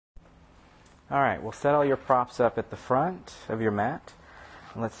All right, we'll set all your props up at the front of your mat.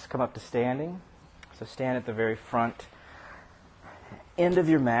 And let's come up to standing. So stand at the very front end of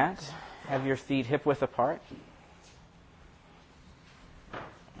your mat. Have your feet hip-width apart.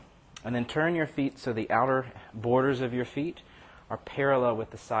 And then turn your feet so the outer borders of your feet are parallel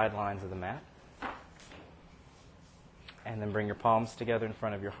with the sidelines of the mat. And then bring your palms together in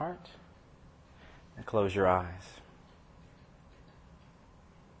front of your heart. And close your eyes.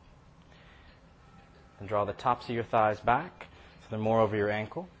 And draw the tops of your thighs back so they're more over your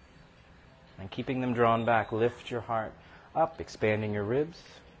ankle. And keeping them drawn back, lift your heart up, expanding your ribs.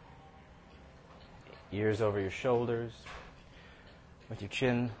 Ears over your shoulders, with your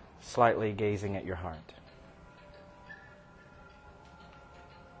chin slightly gazing at your heart.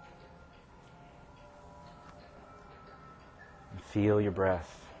 And feel your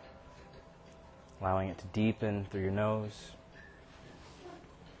breath, allowing it to deepen through your nose.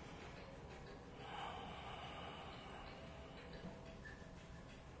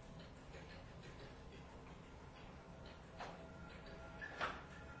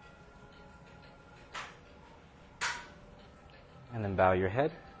 And then bow your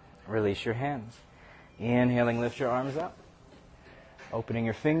head, release your hands. Inhaling, lift your arms up. Opening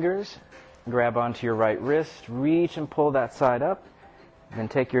your fingers, grab onto your right wrist, reach and pull that side up. Then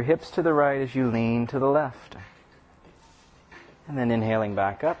take your hips to the right as you lean to the left. And then inhaling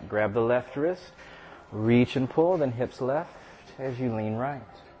back up, grab the left wrist, reach and pull, then hips left as you lean right.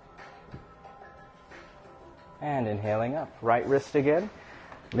 And inhaling up, right wrist again.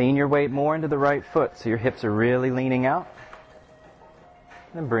 Lean your weight more into the right foot so your hips are really leaning out.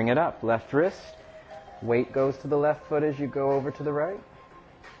 Then bring it up, left wrist. Weight goes to the left foot as you go over to the right.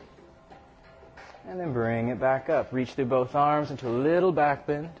 And then bring it back up. Reach through both arms into a little back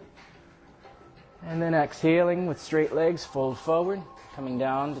bend. And then exhaling with straight legs, fold forward, coming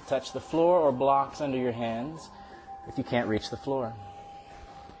down to touch the floor or blocks under your hands if you can't reach the floor.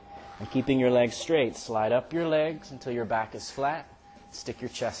 And keeping your legs straight, slide up your legs until your back is flat. Stick your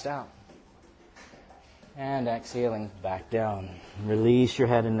chest out. And exhaling, back down. Release your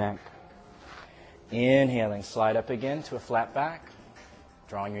head and neck. Inhaling, slide up again to a flat back.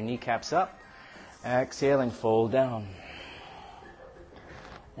 Drawing your kneecaps up. Exhaling, fold down.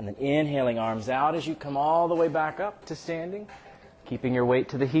 And then inhaling, arms out as you come all the way back up to standing. Keeping your weight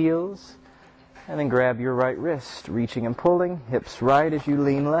to the heels. And then grab your right wrist, reaching and pulling. Hips right as you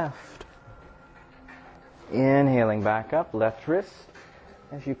lean left. Inhaling, back up, left wrist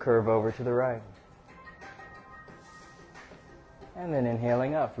as you curve over to the right. And then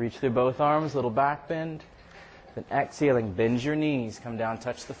inhaling up, reach through both arms, little back bend. Then exhaling, bend your knees, come down,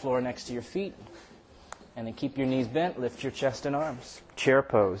 touch the floor next to your feet. And then keep your knees bent, lift your chest and arms. Chair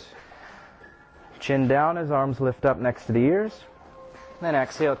pose. Chin down as arms lift up next to the ears. Then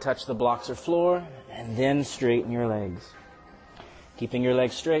exhale, touch the blocks or floor, and then straighten your legs. Keeping your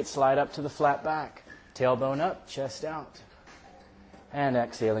legs straight, slide up to the flat back. Tailbone up, chest out. And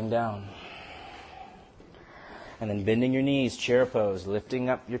exhaling down. And then bending your knees, chair pose, lifting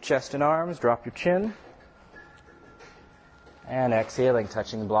up your chest and arms, drop your chin. And exhaling,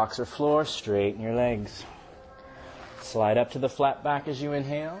 touching the blocks or floor, straighten your legs. Slide up to the flat back as you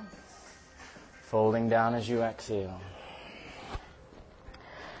inhale, folding down as you exhale.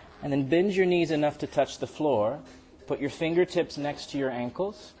 And then bend your knees enough to touch the floor. Put your fingertips next to your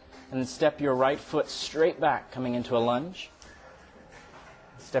ankles, and then step your right foot straight back, coming into a lunge.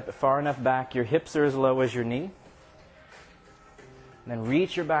 Step it far enough back, your hips are as low as your knee. Then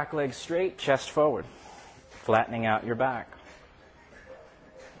reach your back leg straight, chest forward, flattening out your back.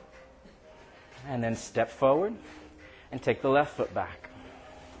 And then step forward and take the left foot back.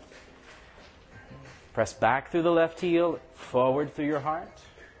 Press back through the left heel, forward through your heart.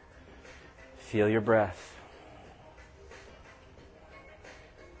 Feel your breath.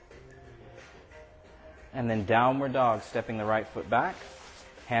 And then downward dog, stepping the right foot back.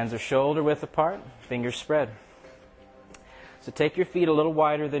 Hands are shoulder width apart, fingers spread. So take your feet a little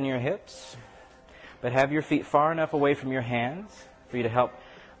wider than your hips, but have your feet far enough away from your hands for you to help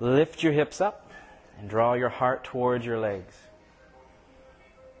lift your hips up and draw your heart towards your legs.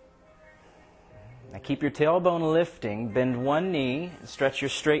 Now keep your tailbone lifting, bend one knee, and stretch your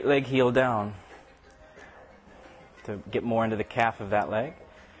straight leg heel down to get more into the calf of that leg,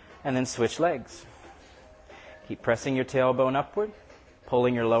 and then switch legs. Keep pressing your tailbone upward,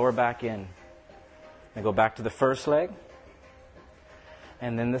 pulling your lower back in. Now go back to the first leg,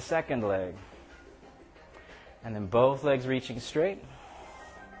 and then the second leg. And then both legs reaching straight.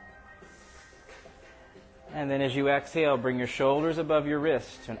 And then as you exhale, bring your shoulders above your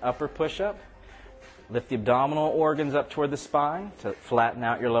wrists to an upper push-up. Lift the abdominal organs up toward the spine to flatten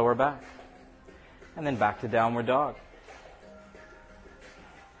out your lower back. And then back to downward dog.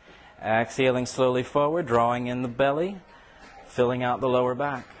 Exhaling slowly forward, drawing in the belly, filling out the lower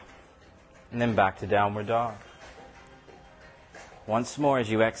back. And then back to downward dog. Once more, as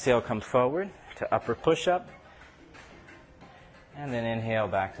you exhale, come forward to upper push-up. And then inhale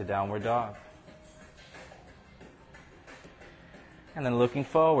back to downward dog. And then looking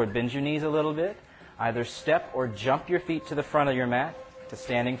forward, bend your knees a little bit. Either step or jump your feet to the front of your mat to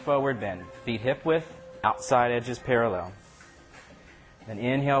standing forward bend. Feet hip width, outside edges parallel. Then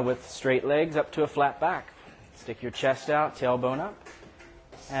inhale with straight legs up to a flat back. Stick your chest out, tailbone up.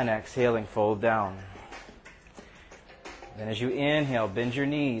 And exhaling, fold down. Then as you inhale, bend your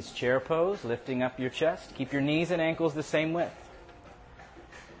knees, chair pose, lifting up your chest. Keep your knees and ankles the same width.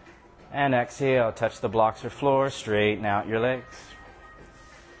 And exhale, touch the blocks or floor, straighten out your legs.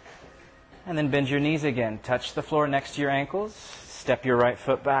 And then bend your knees again. Touch the floor next to your ankles. Step your right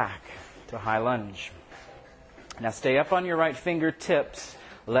foot back to high lunge. Now stay up on your right fingertips,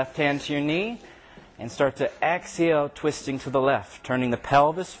 left hand to your knee, and start to exhale, twisting to the left, turning the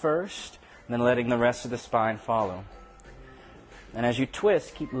pelvis first, and then letting the rest of the spine follow. And as you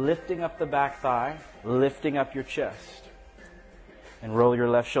twist, keep lifting up the back thigh, lifting up your chest. And roll your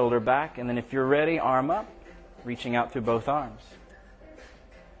left shoulder back, and then if you're ready, arm up, reaching out through both arms.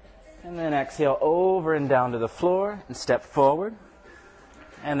 And then exhale over and down to the floor, and step forward,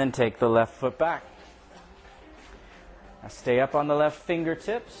 and then take the left foot back. Now stay up on the left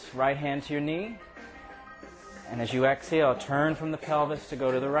fingertips, right hand to your knee. And as you exhale, turn from the pelvis to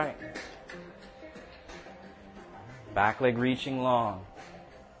go to the right. Back leg reaching long.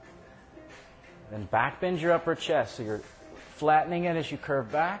 Then back bend your upper chest, so you're flattening it as you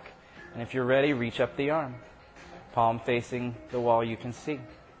curve back. And if you're ready, reach up the arm. Palm facing the wall you can see.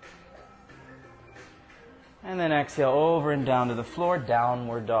 And then exhale over and down to the floor,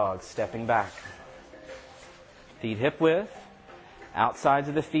 downward dog, stepping back. Feet hip width, outsides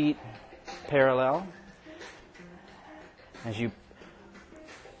of the feet parallel. As you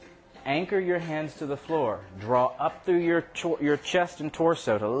anchor your hands to the floor, draw up through your chest and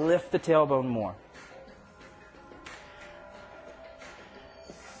torso to lift the tailbone more.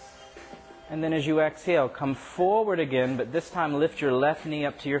 And then as you exhale, come forward again, but this time lift your left knee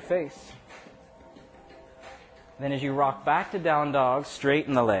up to your face. Then as you rock back to down dog,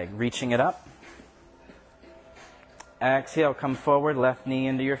 straighten the leg, reaching it up. Exhale, come forward, left knee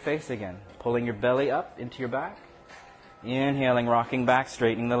into your face again, pulling your belly up into your back. Inhaling, rocking back,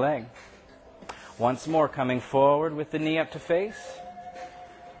 straightening the leg. Once more, coming forward with the knee up to face.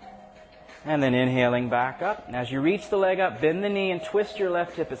 And then inhaling back up. And as you reach the leg up, bend the knee and twist your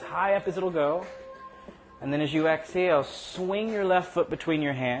left hip as high up as it'll go. And then as you exhale, swing your left foot between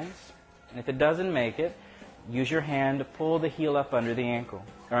your hands. And if it doesn't make it, use your hand to pull the heel up under the ankle,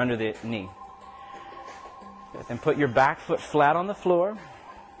 or under the knee. Then put your back foot flat on the floor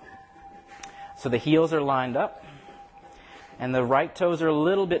so the heels are lined up. And the right toes are a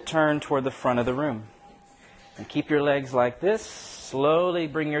little bit turned toward the front of the room. And keep your legs like this. Slowly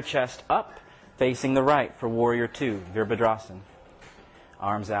bring your chest up, facing the right for Warrior 2, Virabhadrasana.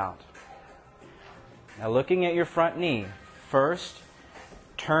 Arms out. Now looking at your front knee. First,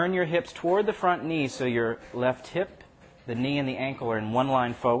 turn your hips toward the front knee so your left hip, the knee, and the ankle are in one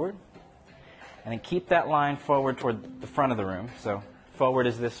line forward. And then keep that line forward toward the front of the room. So forward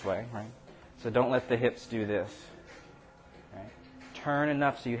is this way, right? So don't let the hips do this. Turn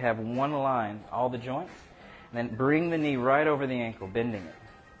enough so you have one line, all the joints. And then bring the knee right over the ankle, bending it.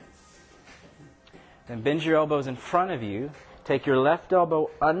 Then bend your elbows in front of you. Take your left elbow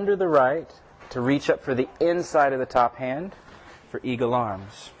under the right to reach up for the inside of the top hand for eagle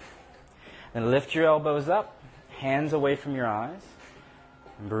arms. Then lift your elbows up, hands away from your eyes.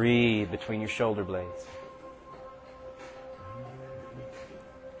 And breathe between your shoulder blades.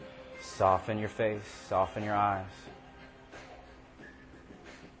 Soften your face, soften your eyes.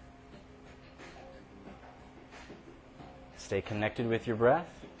 Stay connected with your breath.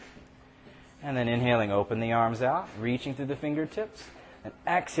 And then inhaling, open the arms out, reaching through the fingertips. And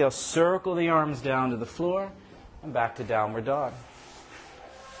exhale, circle the arms down to the floor and back to downward dog.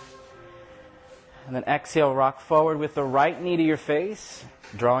 And then exhale, rock forward with the right knee to your face,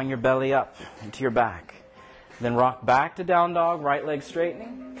 drawing your belly up into your back. Then rock back to down dog, right leg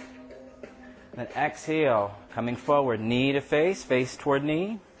straightening. Then exhale, coming forward, knee to face, face toward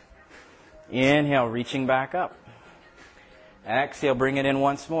knee. Inhale, reaching back up. Exhale, bring it in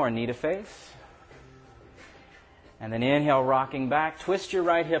once more, knee to face. And then inhale, rocking back. Twist your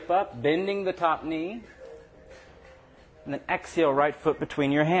right hip up, bending the top knee. And then exhale, right foot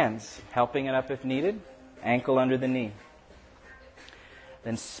between your hands, helping it up if needed. Ankle under the knee.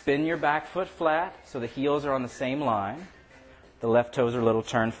 Then spin your back foot flat so the heels are on the same line. The left toes are a little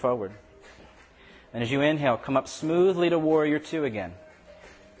turned forward. And as you inhale, come up smoothly to warrior two again.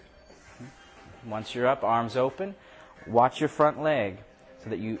 Once you're up, arms open. Watch your front leg so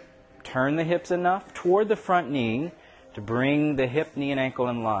that you turn the hips enough toward the front knee to bring the hip, knee, and ankle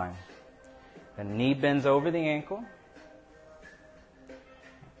in line. Then knee bends over the ankle.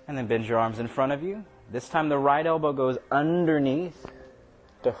 And then bend your arms in front of you. This time the right elbow goes underneath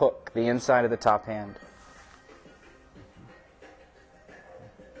to hook the inside of the top hand.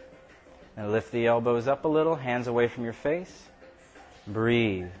 And lift the elbows up a little, hands away from your face.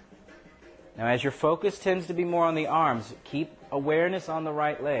 Breathe. Now as your focus tends to be more on the arms, keep awareness on the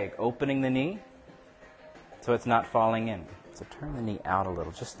right leg, opening the knee so it's not falling in. So turn the knee out a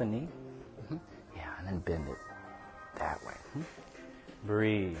little, just the knee. Yeah, and then bend it that way.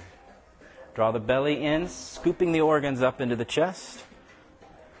 Breathe. Draw the belly in, scooping the organs up into the chest.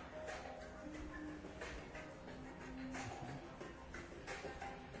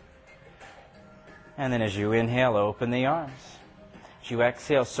 And then as you inhale, open the arms. As you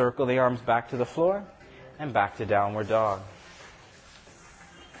exhale, circle the arms back to the floor and back to downward dog.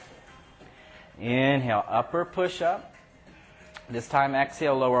 Inhale, upper push up. This time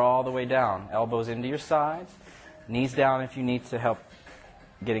exhale, lower all the way down. Elbows into your sides, knees down if you need to help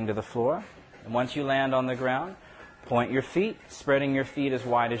getting to the floor. And once you land on the ground, point your feet, spreading your feet as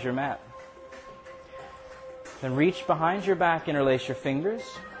wide as your mat. Then reach behind your back, interlace your fingers.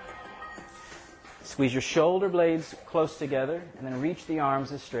 Squeeze your shoulder blades close together, and then reach the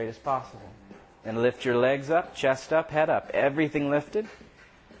arms as straight as possible. Then lift your legs up, chest up, head up. Everything lifted.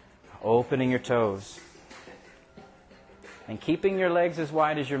 Opening your toes. And keeping your legs as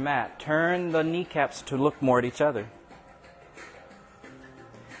wide as your mat, turn the kneecaps to look more at each other.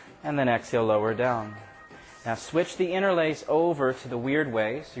 And then exhale, lower down. Now switch the interlace over to the weird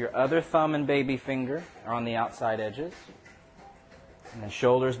way, so your other thumb and baby finger are on the outside edges. And then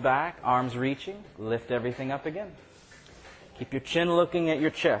shoulders back, arms reaching, lift everything up again. Keep your chin looking at your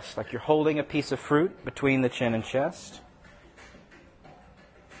chest, like you're holding a piece of fruit between the chin and chest.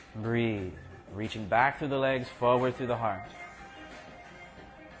 Breathe, reaching back through the legs, forward through the heart.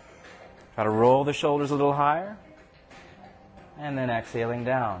 Try to roll the shoulders a little higher. And then exhaling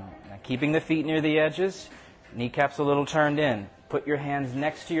down. Now keeping the feet near the edges, kneecaps a little turned in. Put your hands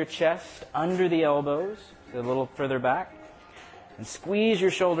next to your chest, under the elbows, so a little further back. And squeeze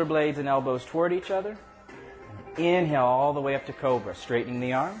your shoulder blades and elbows toward each other. And inhale all the way up to cobra, straightening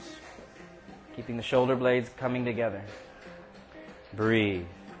the arms, keeping the shoulder blades coming together. Breathe.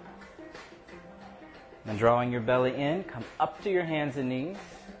 Then drawing your belly in, come up to your hands and knees.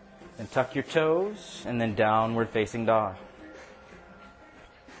 Then tuck your toes, and then downward facing dog.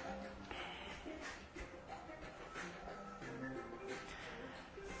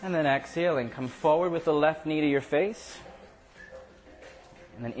 And then exhaling, come forward with the left knee to your face.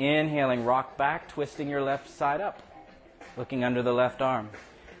 And then inhaling, rock back, twisting your left side up, looking under the left arm.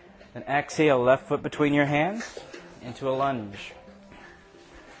 Then exhale, left foot between your hands, into a lunge.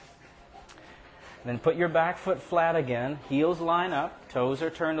 Then put your back foot flat again, heels line up, toes are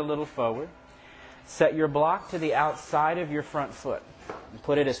turned a little forward. Set your block to the outside of your front foot. And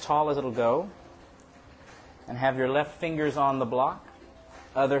put it as tall as it'll go. And have your left fingers on the block,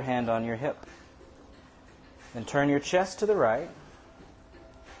 other hand on your hip. Then turn your chest to the right,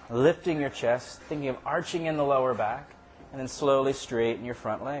 lifting your chest, thinking of arching in the lower back, and then slowly straighten your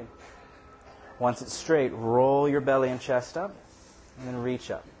front leg. Once it's straight, roll your belly and chest up, and then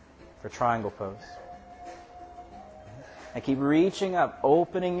reach up for triangle pose. And keep reaching up,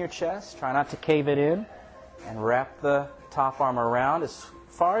 opening your chest. Try not to cave it in, and wrap the top arm around as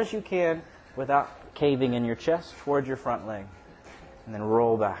far as you can without caving in your chest towards your front leg. And then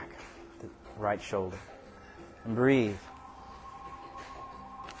roll back the right shoulder. And breathe.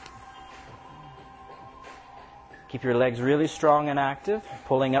 Keep your legs really strong and active.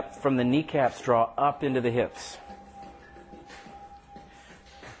 Pulling up from the kneecaps, draw up into the hips.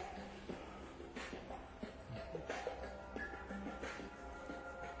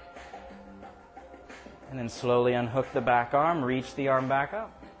 And then slowly unhook the back arm, reach the arm back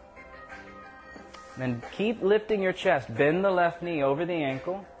up. Then keep lifting your chest. Bend the left knee over the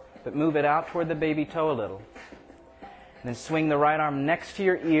ankle, but move it out toward the baby toe a little. And then swing the right arm next to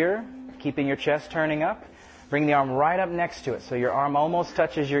your ear, keeping your chest turning up. Bring the arm right up next to it so your arm almost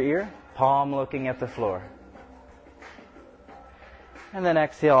touches your ear, palm looking at the floor. And then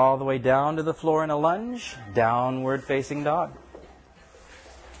exhale all the way down to the floor in a lunge, downward facing dog.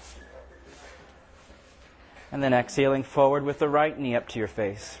 And then exhaling forward with the right knee up to your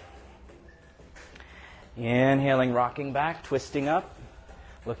face. Inhaling, rocking back, twisting up.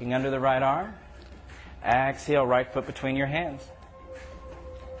 Looking under the right arm. Exhale, right foot between your hands.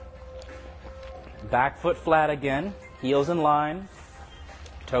 Back foot flat again, heels in line,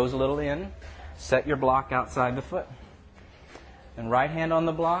 toes a little in. Set your block outside the foot. Then right hand on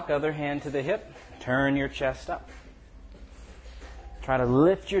the block, other hand to the hip. Turn your chest up. Try to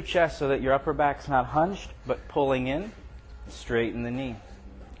lift your chest so that your upper back's not hunched, but pulling in. Straighten the knee,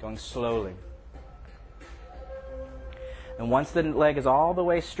 going slowly. And once the leg is all the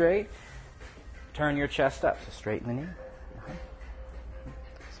way straight, turn your chest up. So straighten the knee.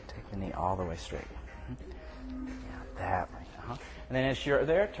 So take the knee all the way straight. Yeah, that way. And then as you're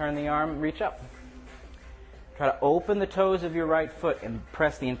there, turn the arm, reach up. Try to open the toes of your right foot and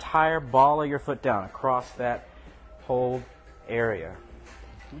press the entire ball of your foot down across that whole area.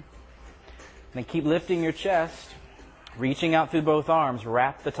 Then keep lifting your chest, reaching out through both arms.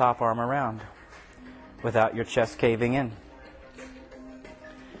 Wrap the top arm around without your chest caving in.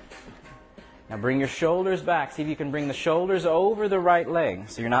 Now bring your shoulders back. See if you can bring the shoulders over the right leg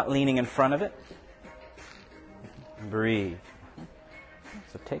so you're not leaning in front of it. Breathe.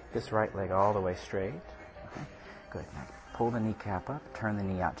 So take this right leg all the way straight. Good. Now pull the kneecap up. Turn the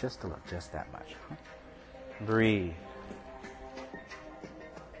knee out just a little, just that much. Breathe.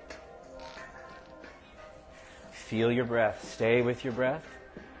 Feel your breath. Stay with your breath,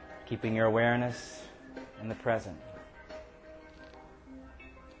 keeping your awareness in the present.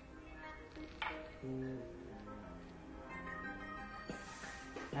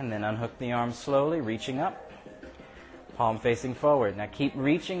 And then unhook the arms slowly, reaching up. Palm facing forward. Now keep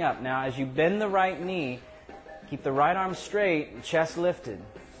reaching up. Now as you bend the right knee, keep the right arm straight, chest lifted.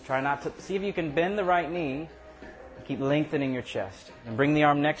 Try not to, see if you can bend the right knee. Keep lengthening your chest. And bring the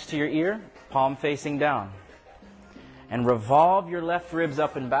arm next to your ear, palm facing down. And revolve your left ribs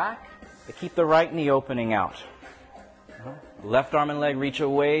up and back, but keep the right knee opening out. Left arm and leg reach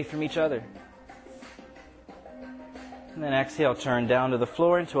away from each other. And then exhale, turn down to the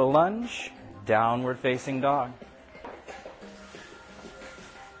floor into a lunge, downward facing dog.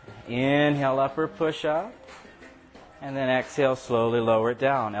 Inhale, upper push up. And then exhale, slowly lower it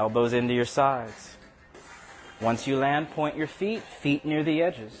down. Elbows into your sides. Once you land, point your feet, feet near the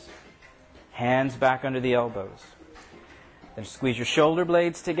edges. Hands back under the elbows. Then squeeze your shoulder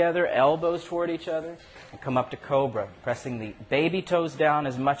blades together, elbows toward each other, and come up to cobra, pressing the baby toes down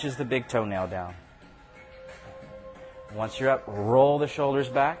as much as the big toenail down. Once you're up, roll the shoulders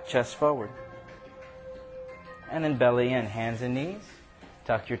back, chest forward. And then belly in, hands and knees.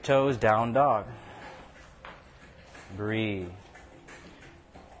 Tuck your toes, down dog. Breathe.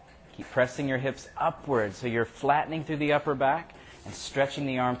 Keep pressing your hips upward so you're flattening through the upper back and stretching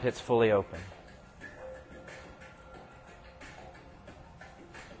the armpits fully open.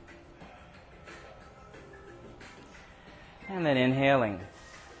 And then inhaling.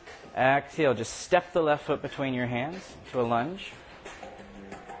 Exhale, just step the left foot between your hands to a lunge.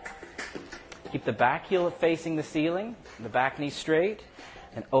 Keep the back heel facing the ceiling, the back knee straight,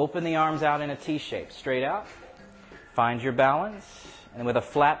 and open the arms out in a T shape, straight out. Find your balance, and with a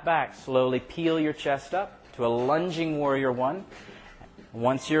flat back, slowly peel your chest up to a lunging warrior one.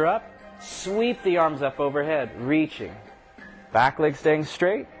 Once you're up, sweep the arms up overhead, reaching. Back leg staying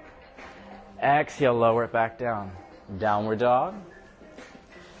straight. Exhale, lower it back down. Downward dog.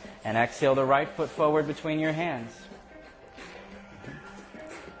 And exhale the right foot forward between your hands.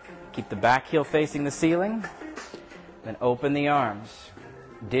 Keep the back heel facing the ceiling. Then open the arms.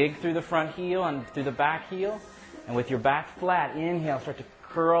 Dig through the front heel and through the back heel. And with your back flat, inhale, start to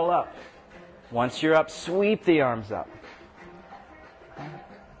curl up. Once you're up, sweep the arms up.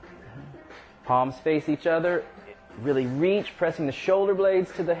 Palms face each other. Really reach, pressing the shoulder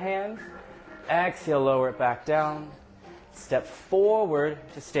blades to the hands. Exhale, lower it back down. Step forward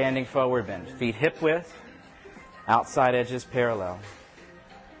to standing forward bend. Feet hip width, outside edges parallel.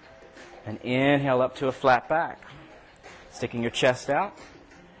 And inhale up to a flat back. Sticking your chest out.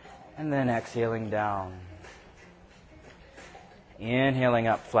 And then exhaling down. Inhaling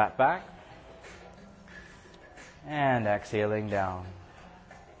up, flat back. And exhaling down.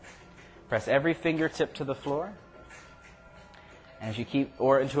 Press every fingertip to the floor. And as you keep,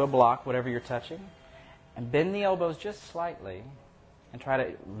 or into a block, whatever you're touching. And bend the elbows just slightly. And try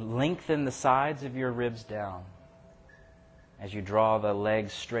to lengthen the sides of your ribs down. As you draw the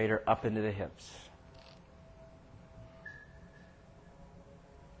legs straighter up into the hips.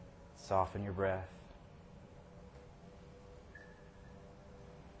 Soften your breath.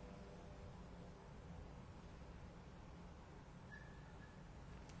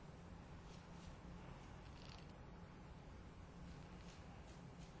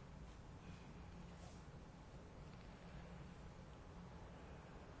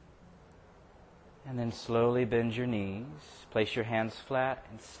 And then slowly bend your knees. Place your hands flat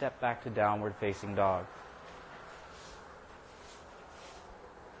and step back to downward facing dog.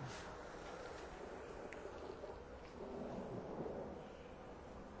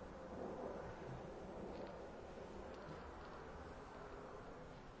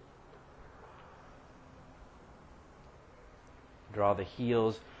 Draw the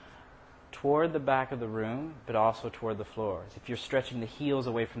heels toward the back of the room, but also toward the floor. As if you're stretching the heels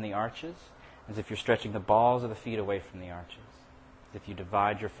away from the arches, as if you're stretching the balls of the feet away from the arches. As if you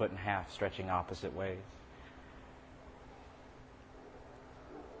divide your foot in half, stretching opposite ways.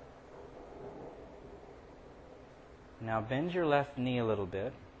 Now bend your left knee a little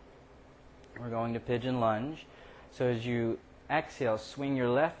bit. We're going to pigeon lunge. So as you exhale, swing your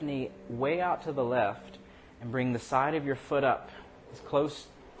left knee way out to the left and bring the side of your foot up as close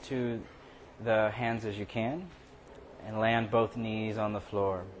to the hands as you can, and land both knees on the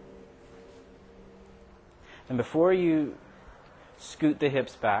floor. And before you scoot the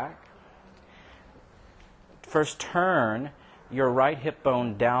hips back, first turn your right hip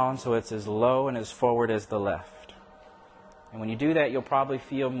bone down so it's as low and as forward as the left. And when you do that, you'll probably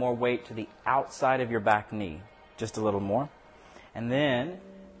feel more weight to the outside of your back knee, just a little more. And then,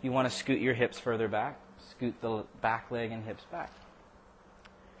 if you want to scoot your hips further back, scoot the back leg and hips back.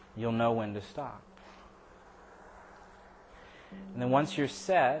 You'll know when to stop. And then once you're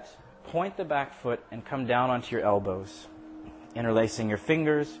set, point the back foot and come down onto your elbows, interlacing your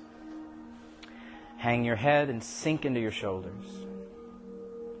fingers, hang your head and sink into your shoulders.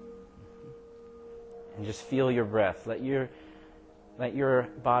 And just feel your breath. Let your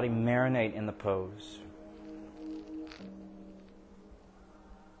body marinate in the pose.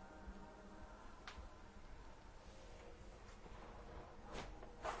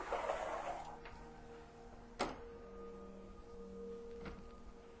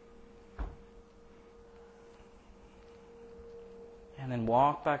 And then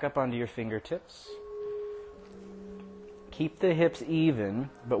walk back up onto your fingertips. Keep the hips even,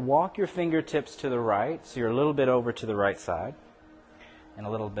 but walk your fingertips to the right, so you're a little bit over to the right side, and a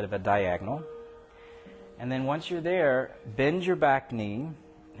little bit of a diagonal. And then once you're there, bend your back knee,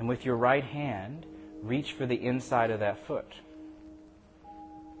 and with your right hand, reach for the inside of that foot.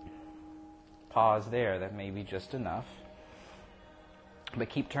 Pause there, that may be just enough. But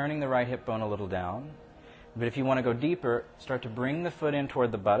keep turning the right hip bone a little down. But if you want to go deeper, start to bring the foot in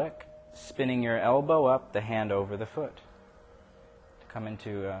toward the buttock, spinning your elbow up, the hand over the foot. To come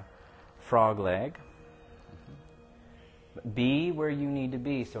into a frog leg. But be where you need to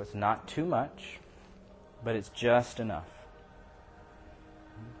be, so it's not too much, but it's just enough.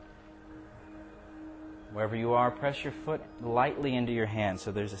 Wherever you are, press your foot lightly into your hand,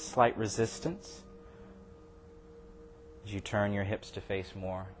 so there's a slight resistance as you turn your hips to face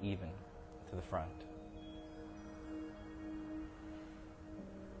more even to the front.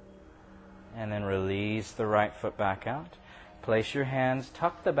 And then release the right foot back out. Place your hands,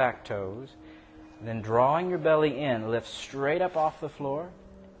 tuck the back toes. Then drawing your belly in, lift straight up off the floor,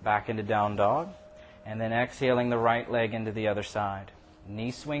 back into down dog. And then exhaling the right leg into the other side.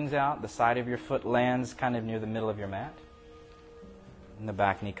 Knee swings out, the side of your foot lands kind of near the middle of your mat. And the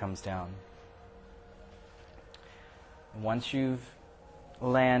back knee comes down. And once you've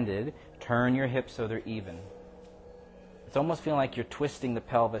landed, turn your hips so they're even. It's almost feeling like you're twisting the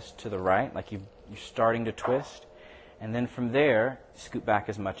pelvis to the right, like you're starting to twist. And then from there, scoot back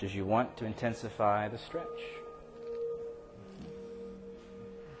as much as you want to intensify the stretch.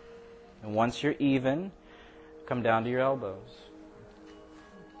 And once you're even, come down to your elbows.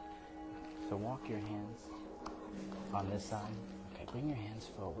 So walk your hands on this side. Okay, bring your hands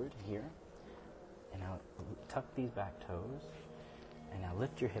forward here. And now tuck these back toes. And now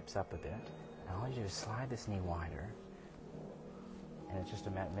lift your hips up a bit. And all you do is slide this knee wider. And it's just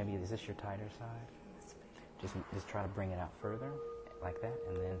a matter, maybe is this your tighter side? Just try to bring it out further, like that,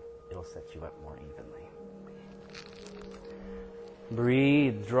 and then it'll set you up more evenly.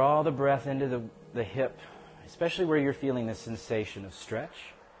 Breathe, draw the breath into the hip, especially where you're feeling the sensation of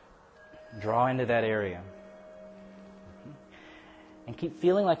stretch. Draw into that area. And keep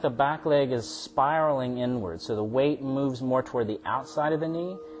feeling like the back leg is spiraling inward, so the weight moves more toward the outside of the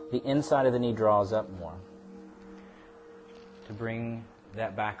knee, the inside of the knee draws up more. To bring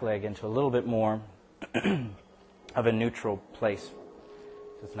that back leg into a little bit more of a neutral place.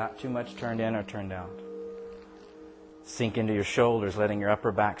 So it's not too much turned in or turned out. Sink into your shoulders, letting your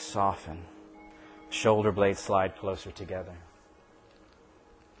upper back soften. Shoulder blades slide closer together.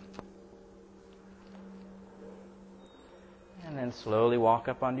 And then slowly walk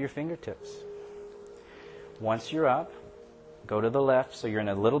up onto your fingertips. Once you're up, go to the left so you're in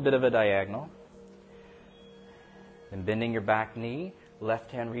a little bit of a diagonal. Then bending your back knee,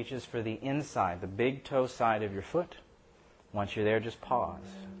 left hand reaches for the inside, the big toe side of your foot. Once you're there, just pause.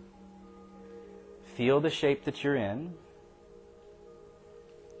 Feel the shape that you're in.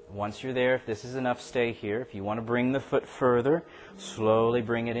 Once you're there, if this is enough, stay here. If you want to bring the foot further, slowly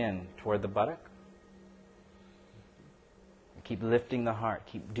bring it in toward the buttock. Keep lifting the heart.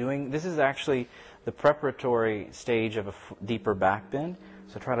 Keep doing. This is actually the preparatory stage of a deeper back bend.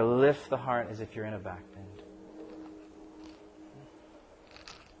 So try to lift the heart as if you're in a back bend.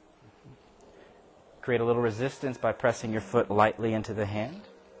 Create a little resistance by pressing your foot lightly into the hand.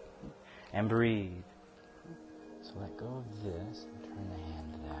 And breathe. So let go of this and turn the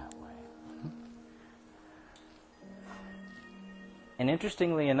hand that way. And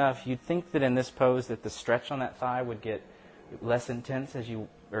interestingly enough, you'd think that in this pose that the stretch on that thigh would get less intense as you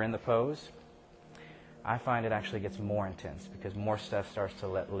are in the pose. I find it actually gets more intense because more stuff starts to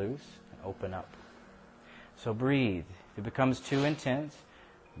let loose and open up. So breathe. If it becomes too intense,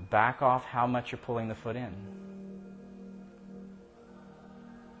 back off how much you're pulling the foot in.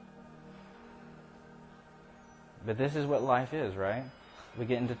 But this is what life is, right? We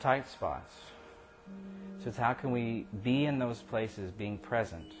get into tight spots. So it's how can we be in those places, being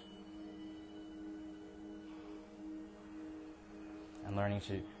present. And learning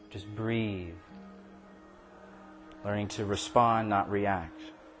to just breathe. Learning to respond, not react.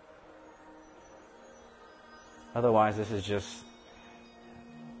 Otherwise, this is just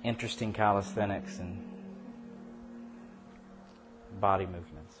interesting calisthenics and body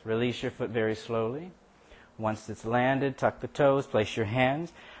movements. Release your foot very slowly. Once it's landed, tuck the toes, place your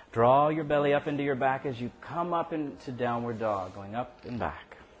hands. Draw your belly up into your back as you come up into downward dog, going up and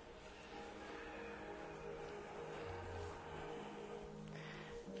back.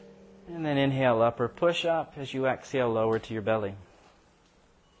 And then inhale, upper push up. As you exhale, lower to your belly.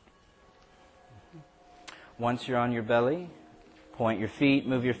 Once you're on your belly, point your feet,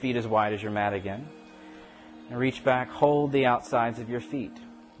 move your feet as wide as your mat again. And reach back, hold the outsides of your feet.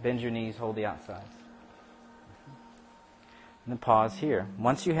 Bend your knees, hold the outsides. And then pause here.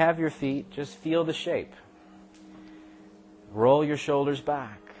 Once you have your feet, just feel the shape. Roll your shoulders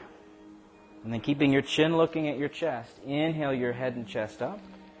back. And then keeping your chin looking at your chest, inhale your head and chest up.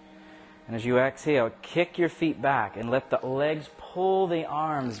 And as you exhale, kick your feet back and let the legs pull the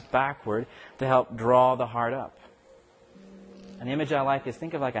arms backward to help draw the heart up. An image I like is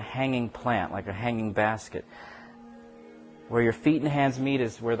think of like a hanging plant, like a hanging basket. Where your feet and hands meet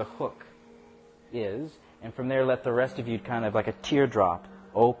is where the hook is. And from there, let the rest of you kind of like a teardrop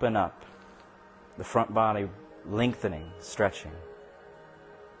open up. The front body lengthening, stretching.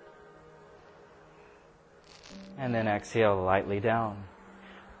 And then exhale lightly down.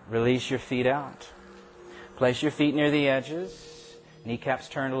 Release your feet out. Place your feet near the edges. Kneecaps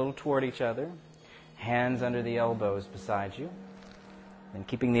turned a little toward each other. Hands under the elbows beside you. Then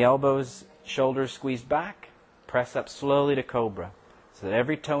keeping the elbows, shoulders squeezed back, press up slowly to cobra so that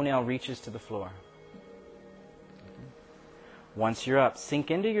every toenail reaches to the floor. Once you're up, sink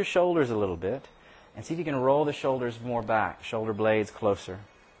into your shoulders a little bit and see if you can roll the shoulders more back, shoulder blades closer.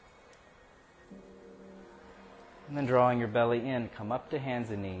 And then drawing your belly in, come up to hands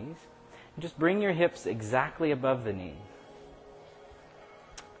and knees. And just bring your hips exactly above the knee.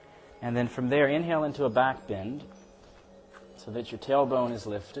 And then from there, inhale into a back bend so that your tailbone is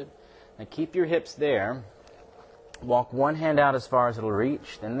lifted. Now keep your hips there. Walk one hand out as far as it'll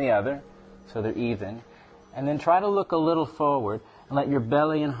reach, then the other, so they're even. And then try to look a little forward and let your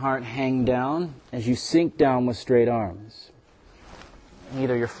belly and heart hang down as you sink down with straight arms.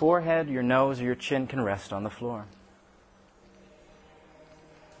 Either your forehead, your nose, or your chin can rest on the floor.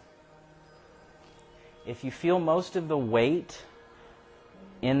 If you feel most of the weight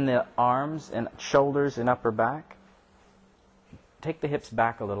in the arms and shoulders and upper back, take the hips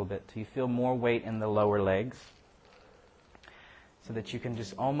back a little bit till you feel more weight in the lower legs. So that you can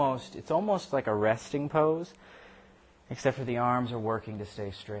just it's almost like a resting pose, except for the arms are working to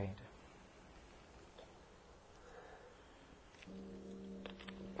stay straight.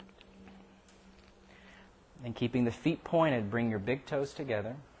 And keeping the feet pointed, bring your big toes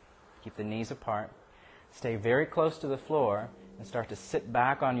together. Keep the knees apart. Stay very close to the floor and start to sit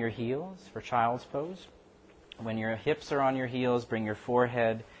back on your heels for child's pose. When your hips are on your heels, bring your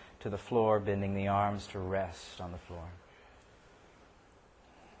forehead to the floor, bending the arms to rest on the floor.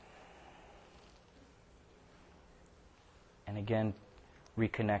 And again,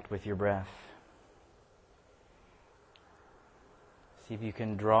 reconnect with your breath. See if you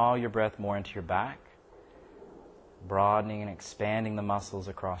can draw your breath more into your back, broadening and expanding the muscles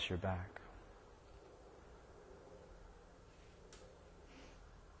across your back.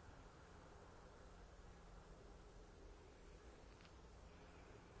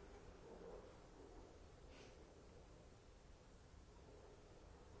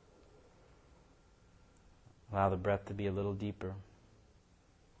 Allow the breath to be a little deeper.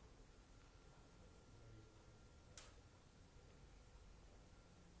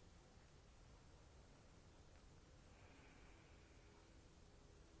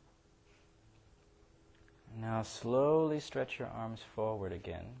 Now slowly stretch your arms forward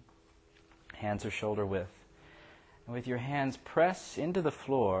again. Hands are shoulder width. And with your hands, press into the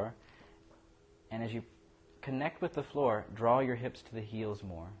floor, and as you connect with the floor, draw your hips to the heels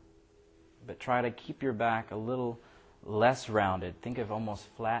more. But try to keep your back a little less rounded. Think of almost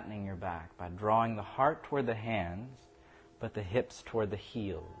flattening your back by drawing the heart toward the hands, but the hips toward the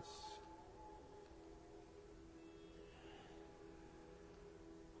heels.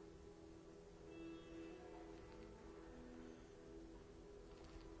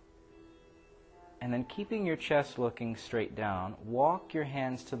 And then keeping your chest looking straight down, walk your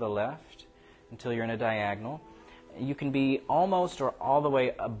hands to the left until you're in a diagonal. You can be almost or all the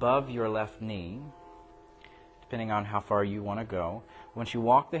way above your left knee, depending on how far you want to go. Once you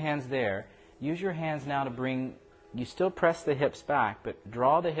walk the hands there, use your hands now to bring, you still press the hips back, but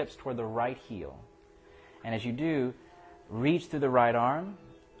draw the hips toward the right heel. And as you do, reach through the right arm,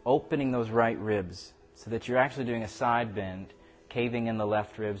 opening those right ribs, so that you're actually doing a side bend, caving in the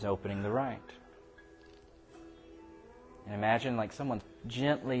left ribs, opening the right. And imagine like someone's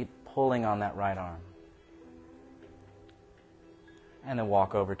gently pulling on that right arm. And then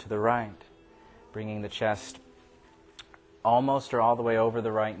walk over to the right, bringing the chest almost or all the way over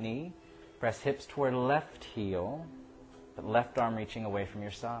the right knee. Press hips toward left heel, but left arm reaching away from your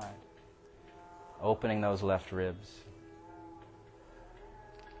side. Opening those left ribs.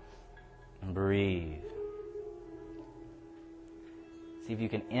 And breathe. See if you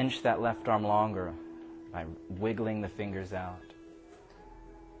can inch that left arm longer by wiggling the fingers out.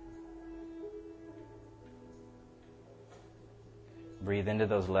 Breathe into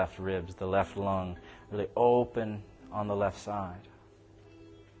those left ribs, the left lung, really open on the left side.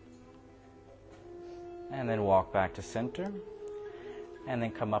 And then walk back to center. And then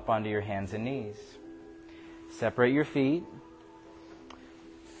come up onto your hands and knees. Separate your feet.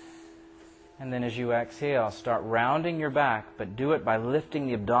 And then as you exhale, start rounding your back, but do it by lifting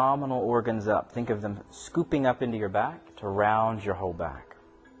the abdominal organs up. Think of them scooping up into your back to round your whole back.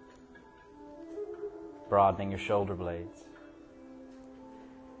 Broadening your shoulder blades.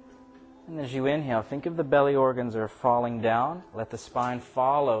 And as you inhale, think of the belly organs are falling down. Let the spine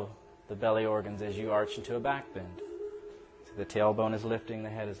follow the belly organs as you arch into a back bend. So the tailbone is lifting, the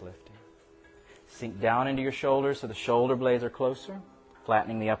head is lifting. Sink down into your shoulders so the shoulder blades are closer,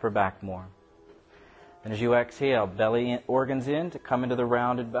 flattening the upper back more. And as you exhale, belly organs in to come into the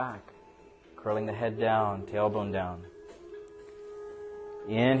rounded back, curling the head down, tailbone down.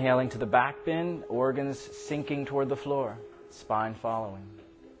 Inhaling to the back bend, organs sinking toward the floor, spine following.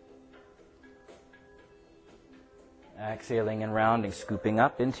 Exhaling and rounding, scooping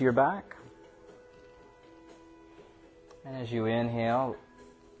up into your back. And as you inhale,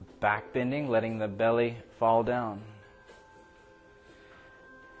 back bending, letting the belly fall down.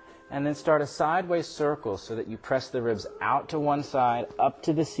 And then start a sideways circle so that you press the ribs out to one side, up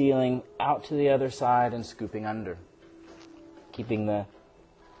to the ceiling, out to the other side, and scooping under. Keeping the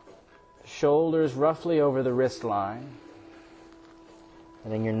shoulders roughly over the wrist line.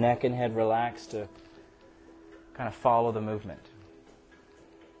 And then your neck and head relaxed to kind of follow the movement.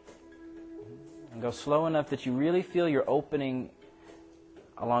 And go slow enough that you really feel you're opening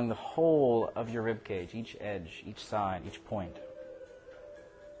along the whole of your rib cage, each edge, each side, each point.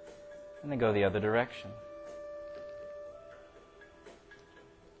 And then go the other direction.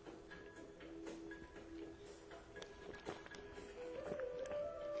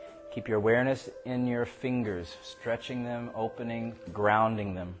 Keep your awareness in your fingers, stretching them, opening,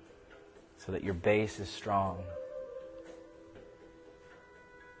 grounding them, so that your base is strong.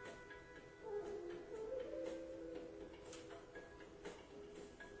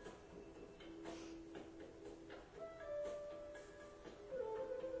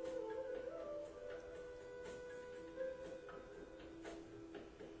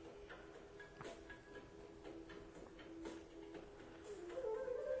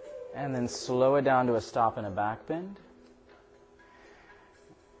 And then slow it down to a stop and a back bend.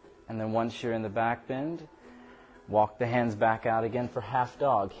 And then once you're in the back bend, walk the hands back out again for half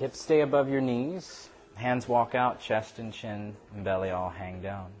dog. Hips stay above your knees. Hands walk out, chest and chin and belly all hang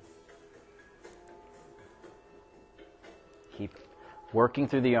down. Keep working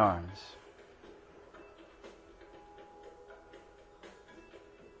through the arms.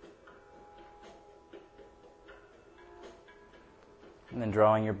 And then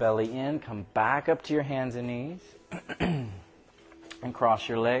drawing your belly in, come back up to your hands and knees. And cross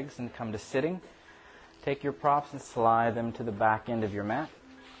your legs and come to sitting. Take your props and slide them to the back end of your mat.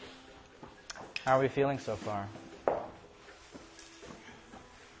 How are we feeling so far? All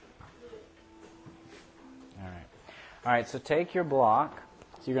right. All right, so take your block.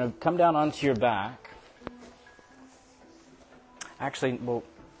 So you're going to come down onto your back. Actually, we'll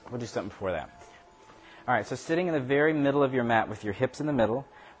do something before that. All right, so sitting in the very middle of your mat with your hips in the middle,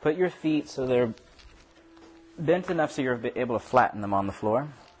 put your feet so they're bent enough so you're able to flatten them on the floor,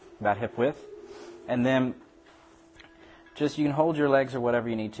 about hip width. And then just you can hold your legs or whatever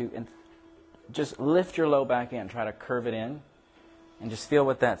you need to, and just lift your low back in. Try to curve it in, and just feel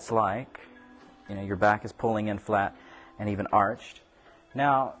what that's like. You know, your back is pulling in flat and even arched.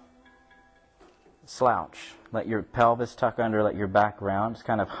 Now, slouch. Let your pelvis tuck under, let your back round. Just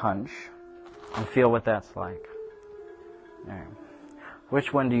kind of hunch, and feel what that's like. All right.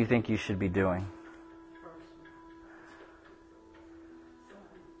 Which one do you think you should be doing?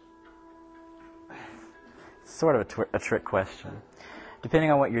 Sort of a trick question.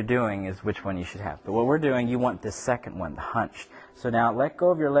 Depending on what you're doing is which one you should have. But what we're doing, you want this second one, the hunched. So now let go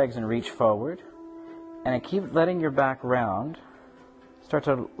of your legs and reach forward. And keep letting your back round. Start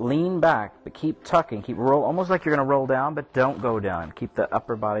to lean back, but keep tucking. Keep roll, almost like you're going to roll down, but don't go down. Keep the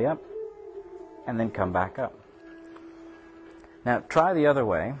upper body up, and then come back up. Now try the other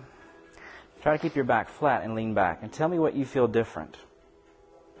way. Try to keep your back flat and lean back. And tell me what you feel different.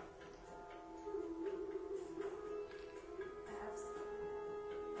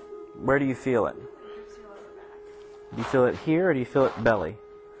 Where do you feel it? Do you feel it here, or do you feel it belly?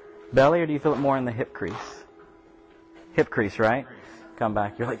 Belly, or do you feel it more in the hip crease? Hip crease, right? Come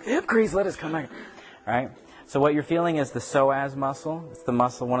back. You're like, hip crease, let us come back. All right? So what you're feeling is the psoas muscle. It's the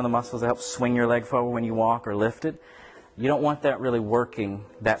muscle, one of the muscles that helps swing your leg forward when you walk or lift it. You don't want that really working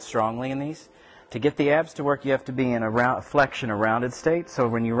that strongly in these. To get the abs to work, you have to be in a flexion, a rounded state. So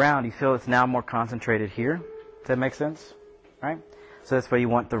when you round, you feel it's now more concentrated here. Does that make sense? All right? So that's why you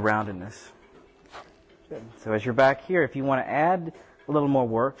want the roundedness. Good. So as you're back here, if you want to add a little more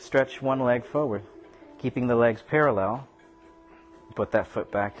work, stretch one leg forward, keeping the legs parallel. Put that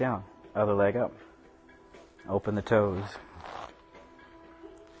foot back down, other leg up. Open the toes.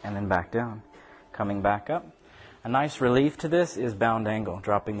 And then back down. Coming back up. A nice relief to this is bound angle,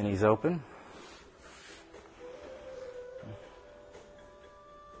 dropping the knees open.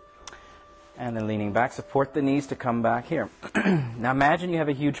 And then leaning back, support the knees to come back here. Now imagine you have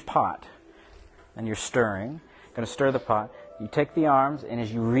a huge pot and you're stirring. Going to stir the pot. You take the arms, and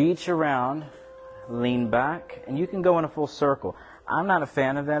as you reach around, lean back, and you can go in a full circle. I'm not a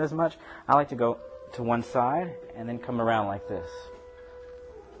fan of that as much. I like to go to one side and then come around like this.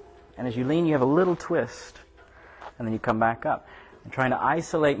 And as you lean, you have a little twist, and then you come back up. And trying to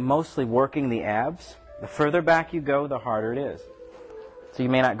isolate, mostly working the abs. The further back you go, the harder it is. So you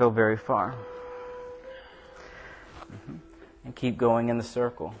may not go very far. And keep going in the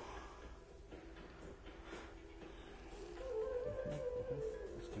circle.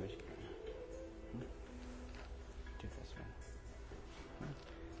 Let's do what you can. Do it this way.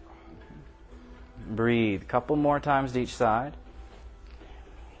 Breathe. A couple more times to each side.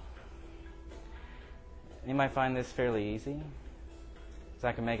 You might find this fairly easy, because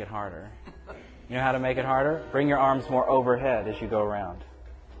I can make it harder. You know how to make it harder? Bring your arms more overhead as you go around.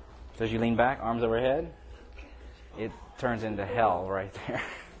 So as you lean back, arms overhead, it turns into hell right there.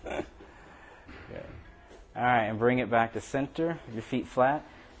 Okay. All right, and bring it back to center, your feet flat.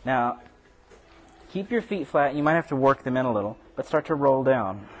 Now, keep your feet flat. You might have to work them in a little, but start to roll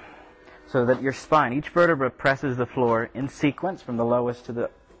down so that your spine, each vertebra presses the floor in sequence from the lowest to the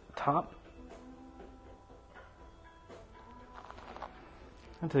top,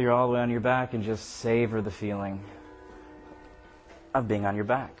 until you're all the way on your back, and just savor the feeling of being on your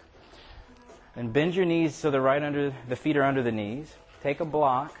back. And bend your knees so the feet are under the knees. Take a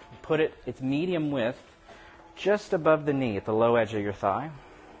block, put it's medium width, just above the knee at the low edge of your thigh.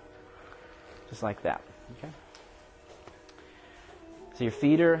 Just like that. Okay. So your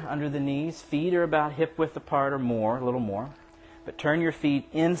feet are under the knees. Feet are about hip width apart or more, a little more. But turn your feet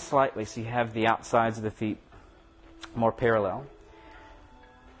in slightly so you have the outsides of the feet more parallel.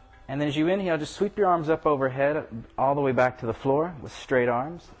 And then as you inhale, just sweep your arms up overhead all the way back to the floor with straight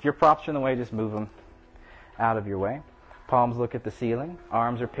arms. If your props are in the way, just move them out of your way. Palms look at the ceiling.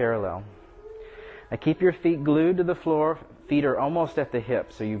 Arms are parallel. Now keep your feet glued to the floor. Feet are almost at the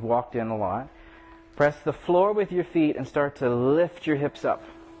hips, so you've walked in a lot. Press the floor with your feet and start to lift your hips up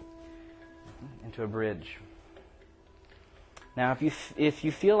into a bridge. Now if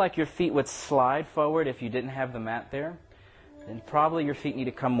you feel like your feet would slide forward if you didn't have the mat there, then probably your feet need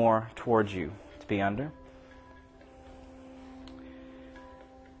to come more towards you to be under.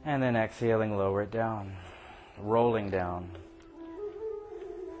 And then exhaling, lower it down, rolling down.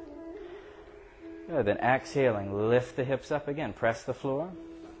 Good. Then exhaling, lift the hips up again, press the floor.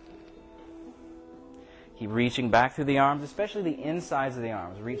 Keep reaching back through the arms, especially the insides of the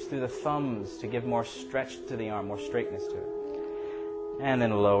arms. Reach through the thumbs to give more stretch to the arm, more straightness to it. And then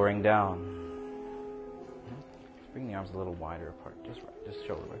lowering down. Bring the arms a little wider apart, just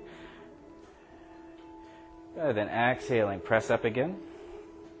shoulder width. Good. Then exhaling, press up again.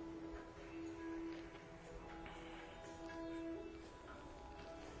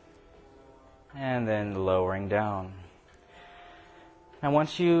 And then lowering down. Now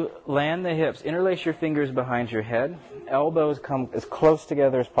once you land the hips, interlace your fingers behind your head. Elbows come as close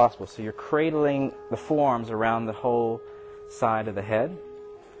together as possible. So you're cradling the forearms around the whole side of the head.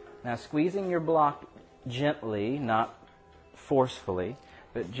 Now squeezing your block gently, not forcefully,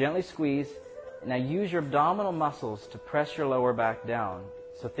 but gently squeeze. Now use your abdominal muscles to press your lower back down.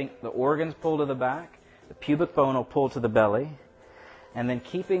 So think the organs pull to the back, the pubic bone will pull to the belly, and then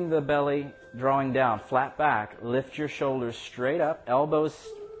keeping the belly drawing down, flat back, lift your shoulders straight up, elbows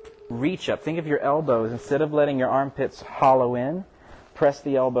reach up. Think of your elbows, instead of letting your armpits hollow in, press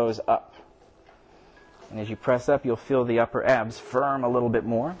the elbows up. And as you press up, you'll feel the upper abs firm a little bit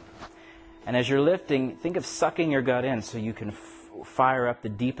more. And as you're lifting, think of sucking your gut in so you can fire up the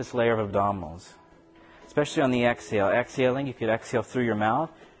deepest layer of abdominals. Especially on the exhale. Exhaling, you could exhale through your mouth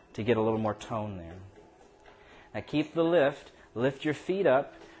to get a little more tone there. Now keep the lift. Lift your feet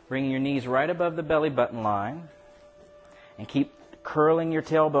up, bringing your knees right above the belly button line. And keep curling your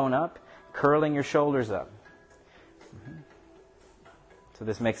tailbone up, curling your shoulders up. So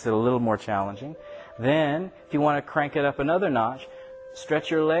this makes it a little more challenging. Then, if you want to crank it up another notch,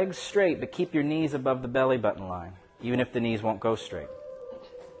 stretch your legs straight, but keep your knees above the belly button line, even if the knees won't go straight.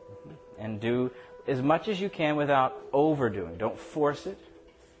 And do as much as you can without overdoing. Don't force it.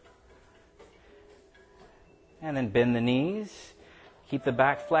 And then bend the knees. Keep the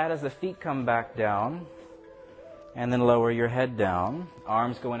back flat as the feet come back down. And then lower your head down.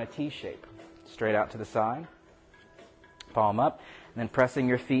 Arms go in a T shape, straight out to the side. Palm up. And then pressing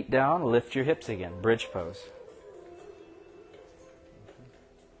your feet down, lift your hips again. Bridge pose.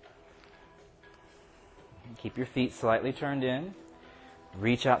 Keep your feet slightly turned in.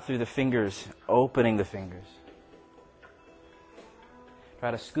 Reach out through the fingers, opening the fingers.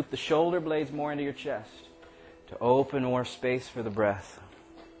 Try to scoop the shoulder blades more into your chest to open more space for the breath.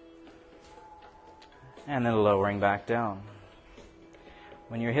 And then lowering back down.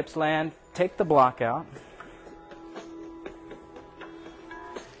 When your hips land, take the block out.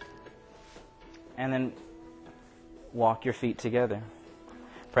 And then walk your feet together.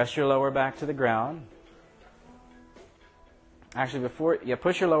 Press your lower back to the ground. Actually,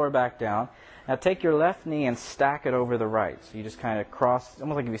 push your lower back down. Now take your left knee and stack it over the right. So you just kind of cross,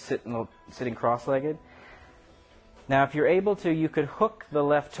 almost like if you're sitting cross-legged. Now if you're able to, you could hook the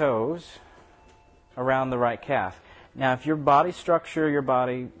left toes around the right calf. Now if your body structure, your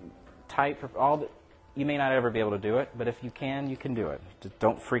body type, you may not ever be able to do it, but if you can do it. Just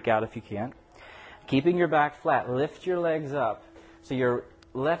don't freak out if you can't. Keeping your back flat, lift your legs up so your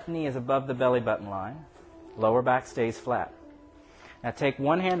left knee is above the belly button line. Lower back stays flat. Now take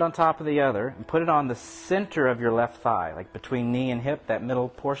one hand on top of the other and put it on the center of your left thigh, like between knee and hip, that middle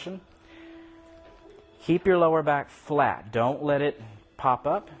portion. Keep your lower back flat. Don't let it pop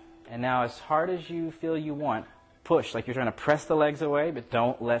up. And now as hard as you feel you want, push, like you're trying to press the legs away, but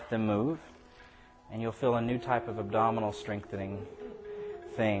don't let them move. And you'll feel a new type of abdominal strengthening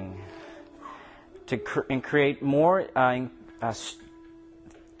thing. To create more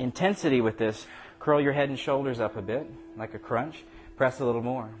intensity with this, curl your head and shoulders up a bit, like a crunch. Press a little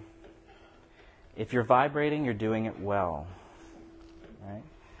more. If you're vibrating, you're doing it well. Right?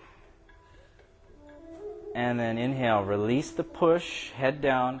 And then inhale, release the push, head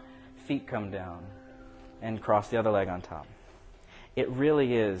down, feet come down, and cross the other leg on top. It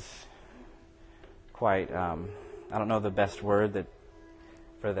really is quite, I don't know the best word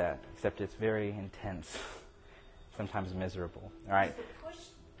for that, except it's very intense, sometimes miserable. All right. Push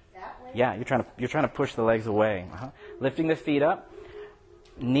that way? Yeah, you're trying to push the legs away. Lifting the feet up.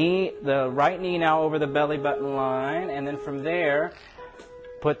 The right knee now over the belly button line, and then from there,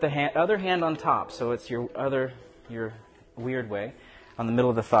 put the other hand on top, so it's your weird way, on the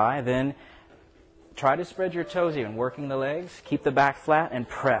middle of the thigh. Then try to spread your toes even, working the legs. Keep the back flat and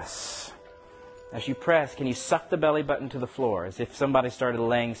press. As you press, can you suck the belly button to the floor, as if somebody started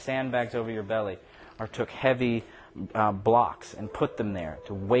laying sandbags over your belly, or took heavy blocks and put them there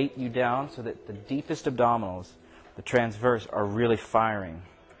to weight you down so that the deepest abdominals, the transverse, are really firing.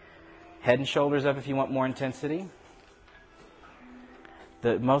 Head and shoulders up if you want more intensity.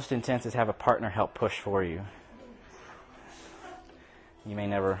 The most intense is have a partner help push for you. You may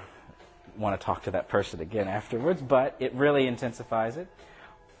never want to talk to that person again afterwards, but it really intensifies it.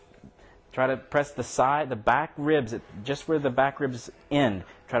 Try to press the side, the back ribs, just where the back ribs end.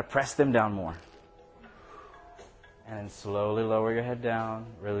 Try to press them down more. And then slowly lower your head down.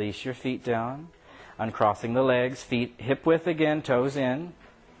 Release your feet down. Uncrossing the legs, feet hip width again, toes in.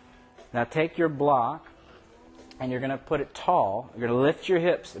 Now take your block and you're going to put it tall. You're going to lift your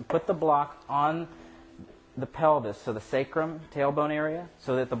hips and put the block on the pelvis, so the sacrum, tailbone area,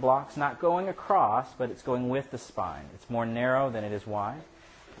 so that the block's not going across, but it's going with the spine. It's more narrow than it is wide.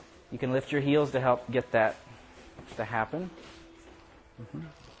 You can lift your heels to help get that to happen.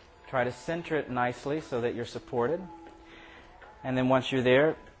 Try to center it nicely so that you're supported. And then once you're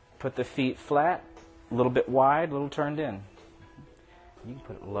there, put the feet flat, a little bit wide, a little turned in. You can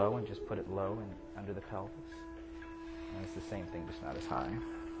put it low and just put it low and under the pelvis. And it's the same thing, just not as high.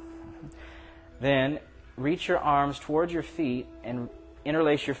 Then reach your arms towards your feet and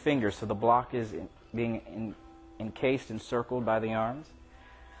interlace your fingers so the block is being encased and circled by the arms.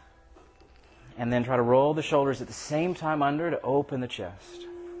 And then try to roll the shoulders at the same time under to open the chest.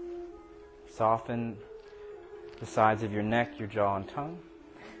 Soften the sides of your neck, your jaw, and tongue.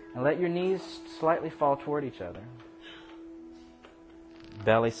 And let your knees slightly fall toward each other.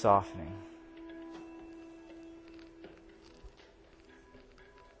 Belly softening.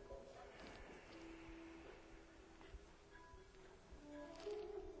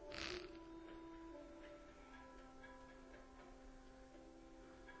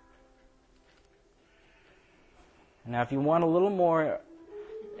 Now, if you want a little more,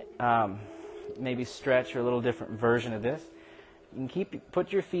 maybe stretch or a little different version of this, you can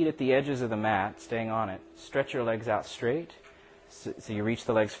put your feet at the edges of the mat, staying on it. Stretch your legs out straight, so you reach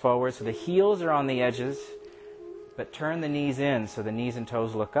the legs forward. So the heels are on the edges, but turn the knees in so the knees and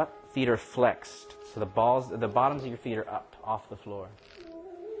toes look up. Feet are flexed, so the bottoms of your feet are up off the floor.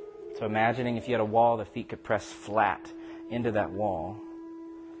 So imagining if you had a wall, the feet could press flat into that wall.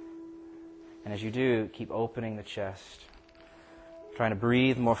 And as you do, keep opening the chest, trying to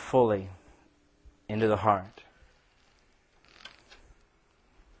breathe more fully into the heart.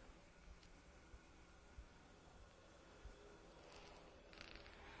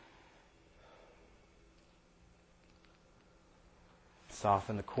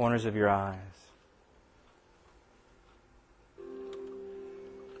 Soften the corners of your eyes.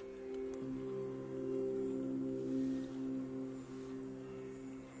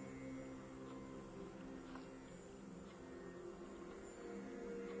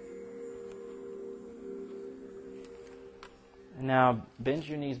 Now, bend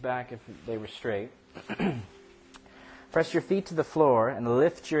your knees back if they were straight. Press your feet to the floor and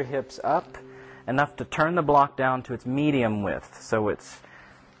lift your hips up enough to turn the block down to its medium width.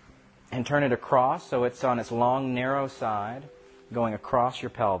 And turn it across so it's on its long, narrow side, going across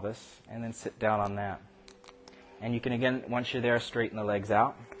your pelvis, and then sit down on that. And you can, again, once you're there, straighten the legs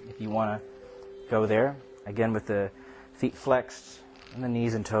out if you want to go there. Again, with the feet flexed and the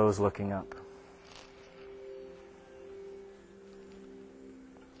knees and toes looking up.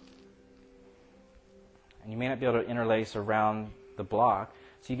 And you may not be able to interlace around the block,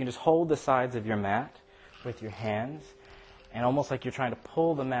 so you can just hold the sides of your mat with your hands, and almost like you're trying to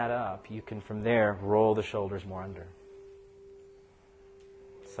pull the mat up, you can from there roll the shoulders more under.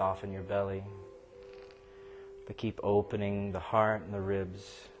 Soften your belly, but keep opening the heart and the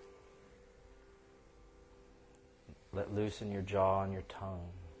ribs. Let loosen your jaw and your tongue.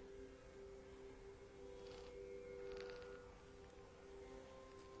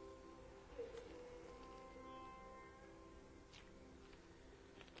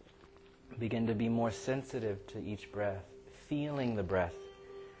 Begin to be more sensitive to each breath, feeling the breath,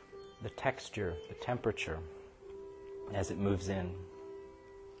 the texture, the temperature, as it moves in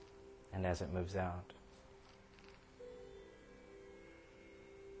and as it moves out.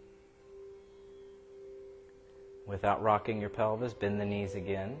 Without rocking your pelvis, bend the knees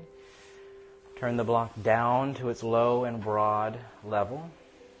again. Turn the block down to its low and broad level.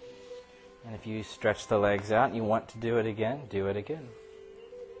 And if you stretch the legs out and you want to do it again, do it again.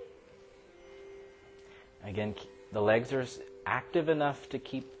 Again, the legs are active enough to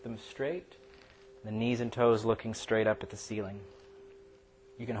keep them straight. The knees and toes looking straight up at the ceiling.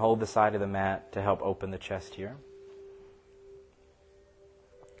 You can hold the side of the mat to help open the chest here.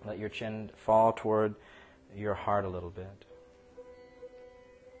 Let your chin fall toward your heart a little bit.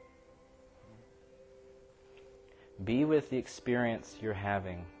 Be with the experience you're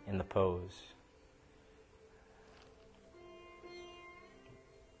having in the pose.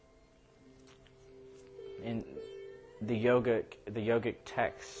 the yogic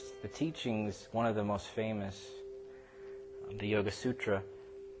text, the teachings, one of the most famous, the Yoga Sutra,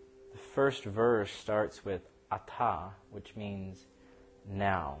 the first verse starts with atha, which means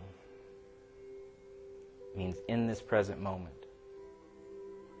now. It means in this present moment.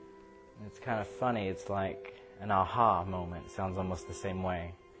 And it's kind of funny, it's like an aha moment. It sounds almost the same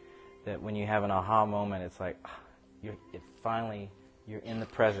way. That when you have an aha moment, it's like, you're in the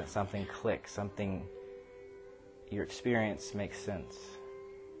present, something clicks, your experience makes sense.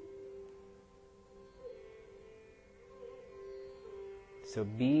 So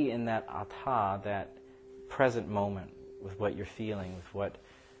be in that atha, that present moment, with what you're feeling, with what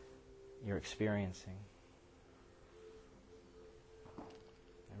you're experiencing.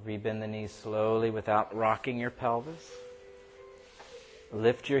 Rebend the knees slowly without rocking your pelvis.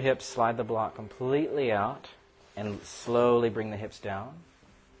 Lift your hips, slide the block completely out, and slowly bring the hips down.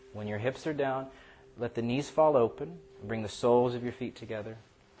 When your hips are down, let the knees fall open. Bring the soles of your feet together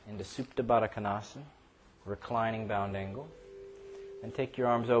into Supta Baddha Konasana, reclining bound angle. And take your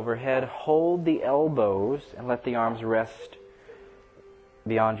arms overhead. Hold the elbows and let the arms rest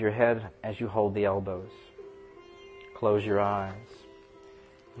beyond your head as you hold the elbows. Close your eyes.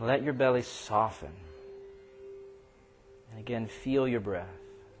 Let your belly soften. And again, feel your breath.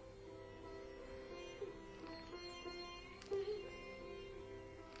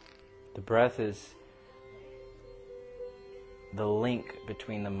 The breath is the link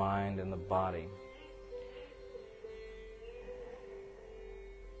between the mind and the body.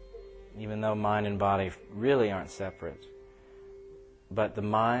 Even though mind and body really aren't separate. But the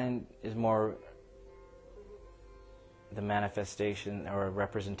mind is more the manifestation or a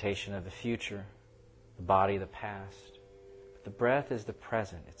representation of the future, the body, the past. But the breath is the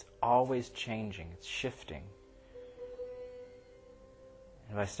present. It's always changing. It's shifting.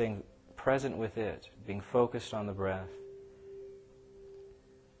 And by staying present with it, being focused on the breath,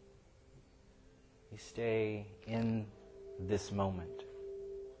 you stay in this moment.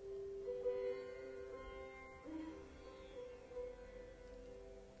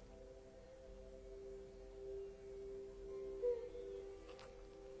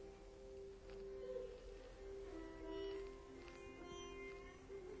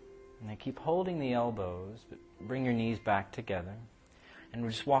 And keep holding the elbows, but bring your knees back together. And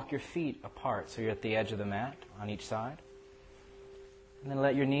just walk your feet apart so you're at the edge of the mat on each side. And then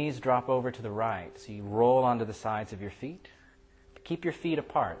let your knees drop over to the right. So you roll onto the sides of your feet. But keep your feet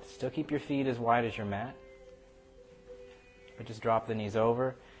apart. Still keep your feet as wide as your mat. But just drop the knees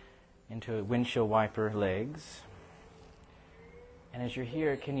over into windshield wiper legs. And as you're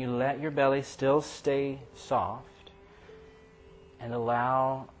here, can you let your belly still stay soft and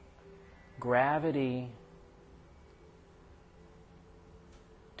allow gravity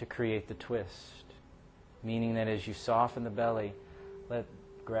to create the twist, meaning that as you soften the belly, let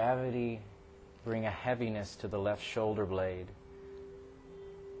gravity bring a heaviness to the left shoulder blade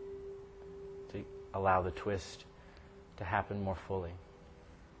to allow the twist to happen more fully.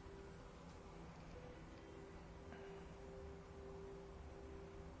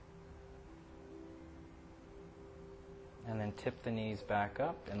 And then tip the knees back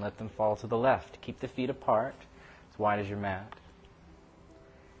up and let them fall to the left. Keep the feet apart, as wide as your mat.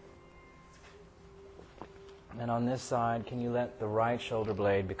 And on this side, can you let the right shoulder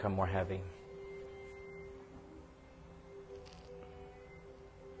blade become more heavy?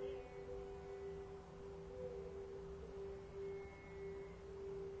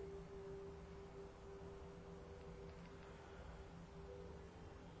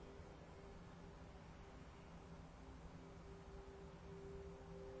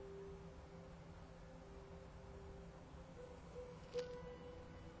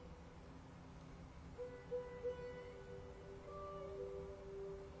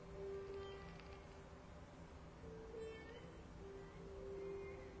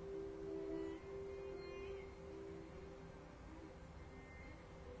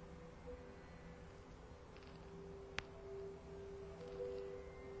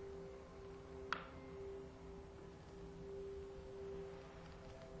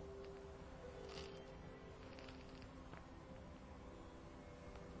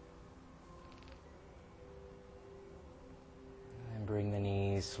 Bring the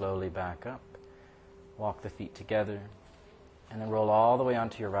knees slowly back up. Walk the feet together. And then roll all the way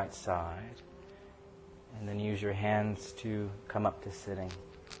onto your right side. And then use your hands to come up to sitting.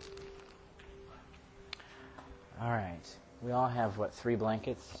 All right. We all have, 3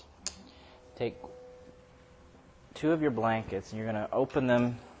 blankets? Take 2 of your blankets and you're going to open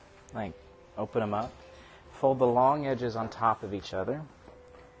them, open them up. Fold the long edges on top of each other.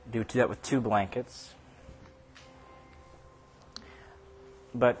 Do that with 2 blankets.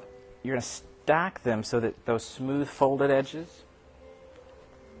 but you're going to stack them so that those smooth folded edges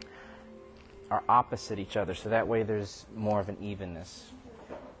are opposite each other, so that way there's more of an evenness.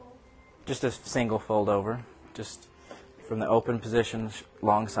 Just a single fold over, just from the open position,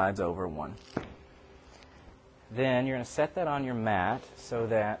 long sides over one. Then you're going to set that on your mat so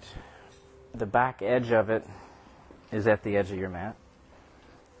that the back edge of it is at the edge of your mat.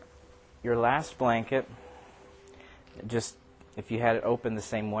 Your last blanket, just if you had it open the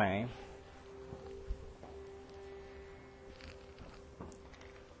same way,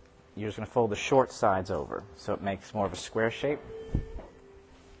 you're just going to fold the short sides over so it makes more of a square shape.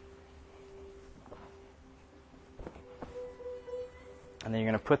 And then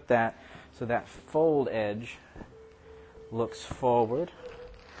you're going to put that so that fold edge looks forward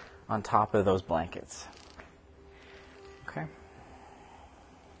on top of those blankets. Okay?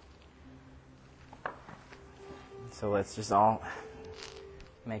 So let's just all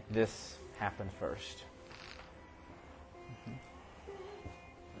make this happen first.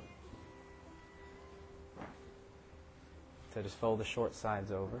 So just fold the short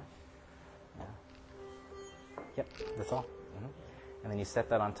sides over. Yeah. Yep, that's all. And then you set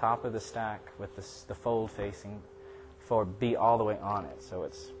that on top of the stack with the fold facing forward. Be all the way on it, so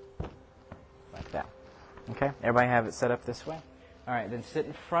it's like that. Okay, everybody have it set up this way? All right, then sit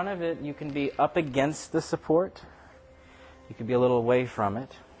in front of it. You can be up against the support. You can be a little away from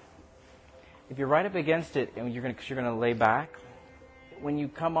it. If you're right up against it and you're going to lay back, when you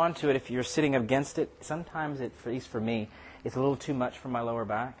come onto it, if you're sitting against it, sometimes, at least for me, it's a little too much for my lower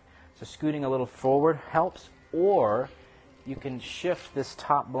back. So scooting a little forward helps, or you can shift this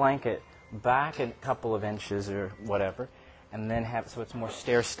top blanket back a couple of inches or whatever, and then have it so it's more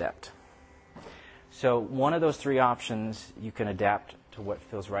stair-stepped. So one of those three options you can adapt to what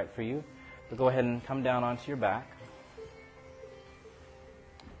feels right for you. But go ahead and come down onto your back.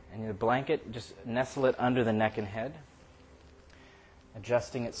 And the blanket, just nestle it under the neck and head,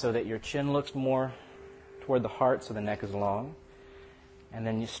 adjusting it so that your chin looks more toward the heart so the neck is long. And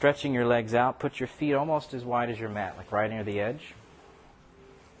then you're stretching your legs out. Put your feet almost as wide as your mat, like right near the edge.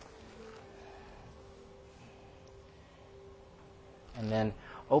 And then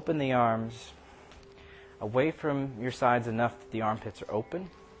open the arms away from your sides enough that the armpits are open,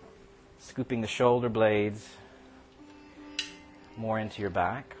 scooping the shoulder blades more into your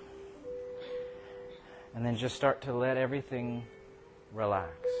back. And then just start to let everything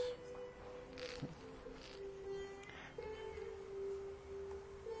relax.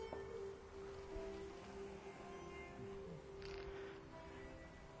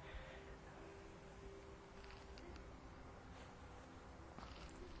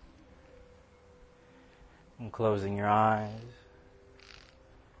 And closing your eyes.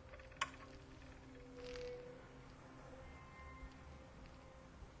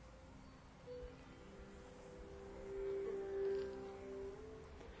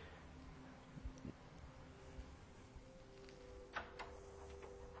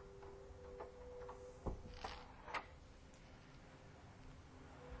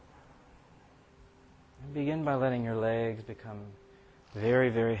 And begin by letting your legs become very,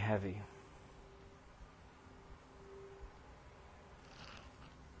 very heavy.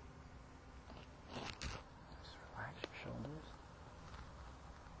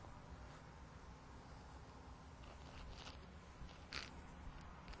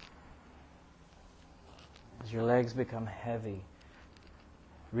 As your legs become heavy,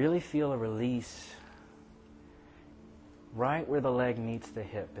 really feel a release right where the leg meets the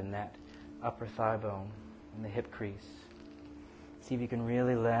hip, in that upper thigh bone, in the hip crease. See if you can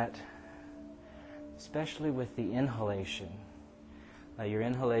really let, especially with the inhalation, let your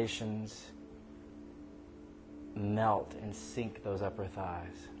inhalations melt and sink those upper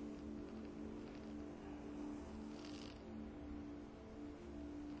thighs.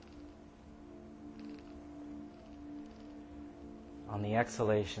 On the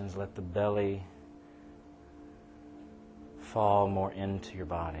exhalations, let the belly fall more into your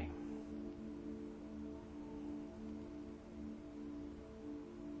body.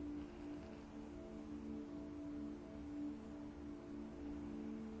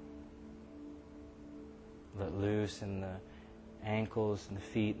 Let loose in the ankles and the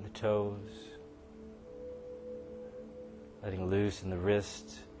feet and the toes. Letting loose in the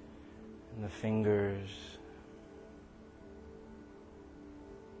wrists and the fingers.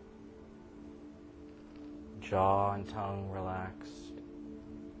 Jaw and tongue relaxed.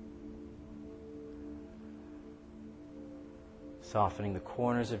 Softening the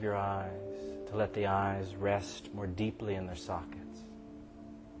corners of your eyes to let the eyes rest more deeply in their sockets.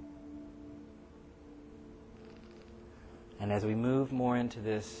 And as we move more into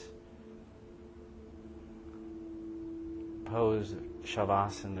this pose,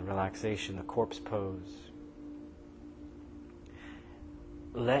 Shavasana, the relaxation, the corpse pose,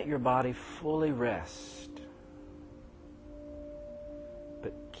 let your body fully rest,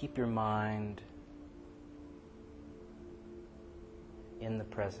 but keep your mind in the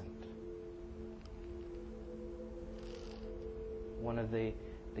present. One of the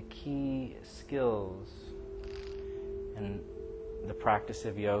key skills in the practice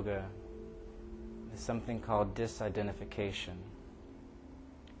of yoga is something called disidentification.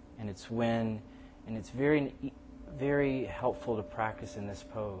 And it's very, very helpful to practice in this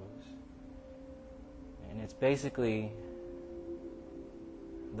pose. And it's basically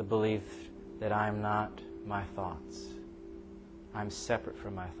the belief that I am not my thoughts. I'm separate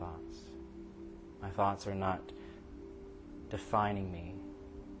from my thoughts. My thoughts are not defining me.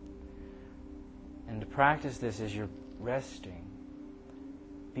 And to practice this as you're resting,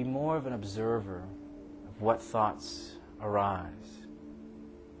 be more of an observer of what thoughts arise.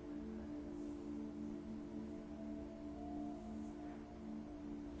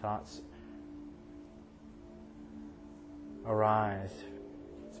 Thoughts arise.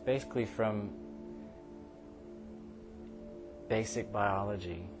 It's basically from basic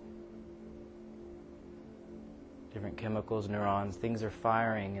biology. Different chemicals, neurons, things are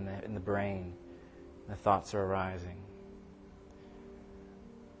firing in the brain. The thoughts are arising.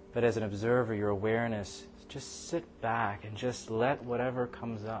 But as an observer, your awareness, just sit back and just let whatever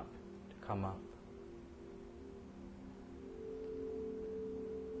comes up to come up.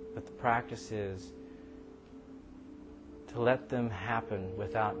 But the practice is to let them happen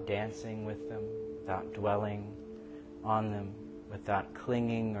without dancing with them, without dwelling on them, without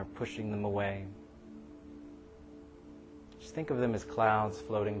clinging or pushing them away. Just think of them as clouds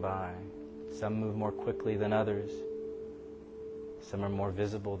floating by. Some move more quickly than others. Some are more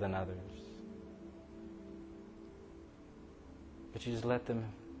visible than others. But you just let them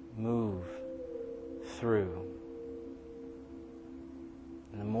move through.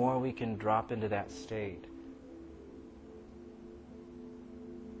 And the more we can drop into that state,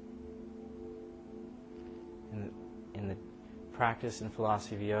 in the practice and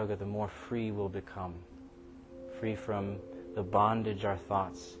philosophy of yoga, the more free we'll become. Free from the bondage our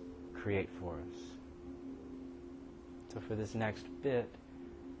thoughts create for us. So for this next bit,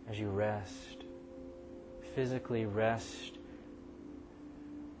 as you rest, physically rest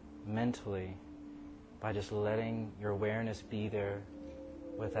mentally by just letting your awareness be there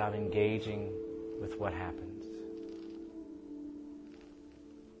without engaging with what happens.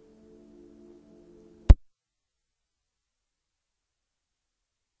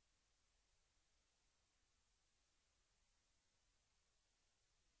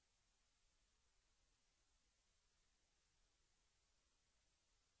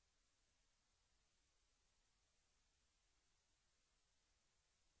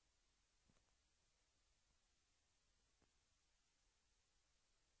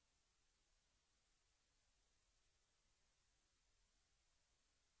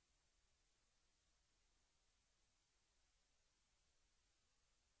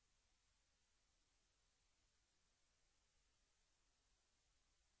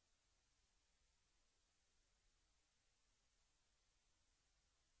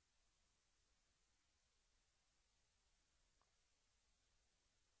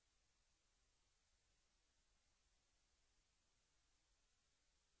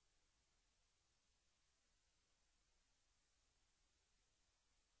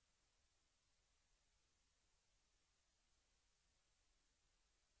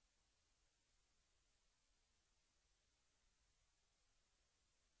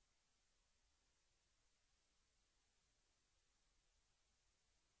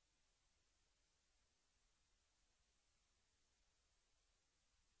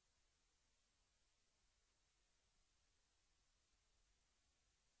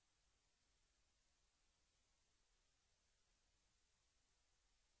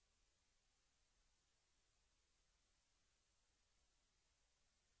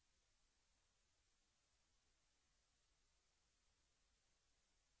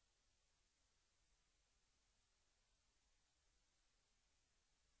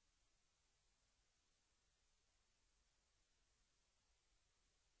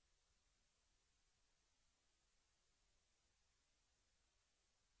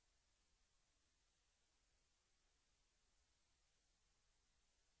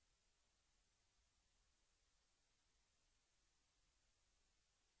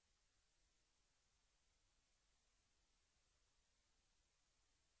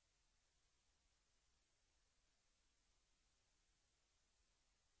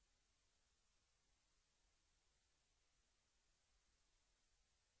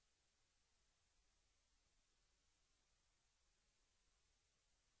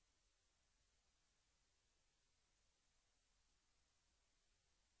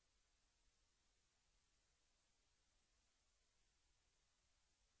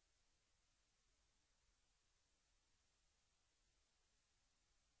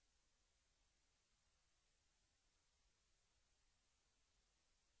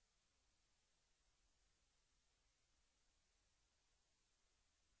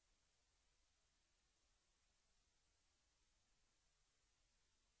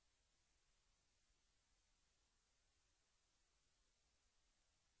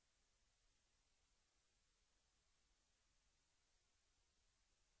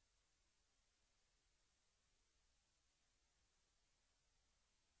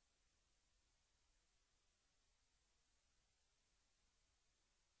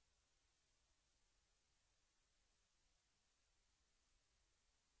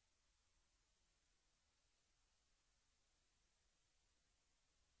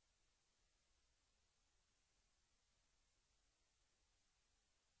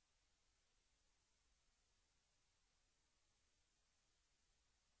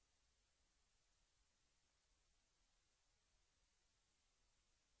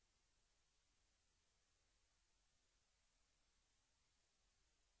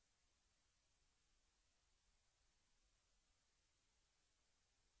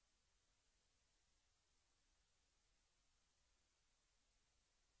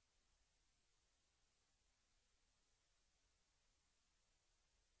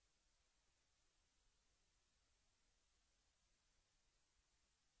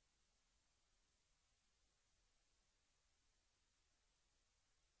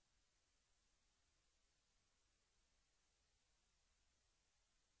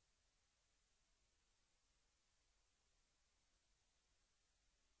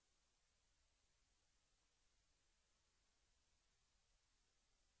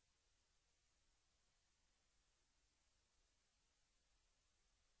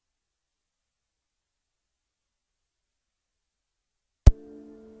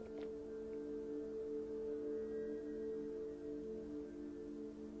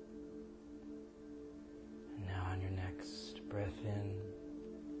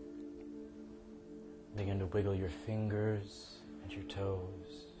 wiggle your fingers and your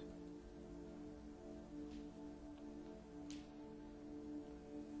toes.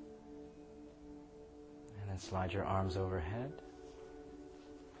 And then slide your arms overhead.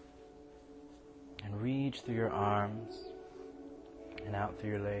 And reach through your arms and out through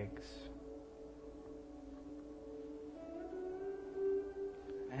your legs.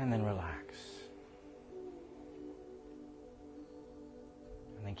 And then relax.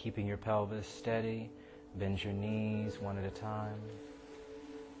 And then keeping your pelvis steady, bend your knees one at a time.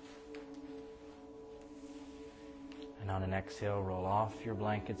 And on an exhale, roll off your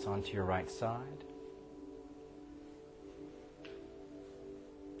blankets onto your right side.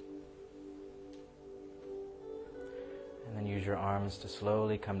 And then use your arms to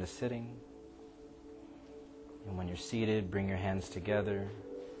slowly come to sitting. And when you're seated, bring your hands together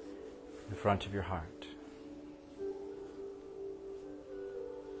in front of your heart.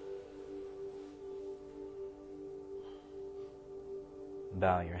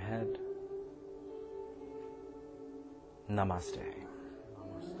 Bow your head. Namaste.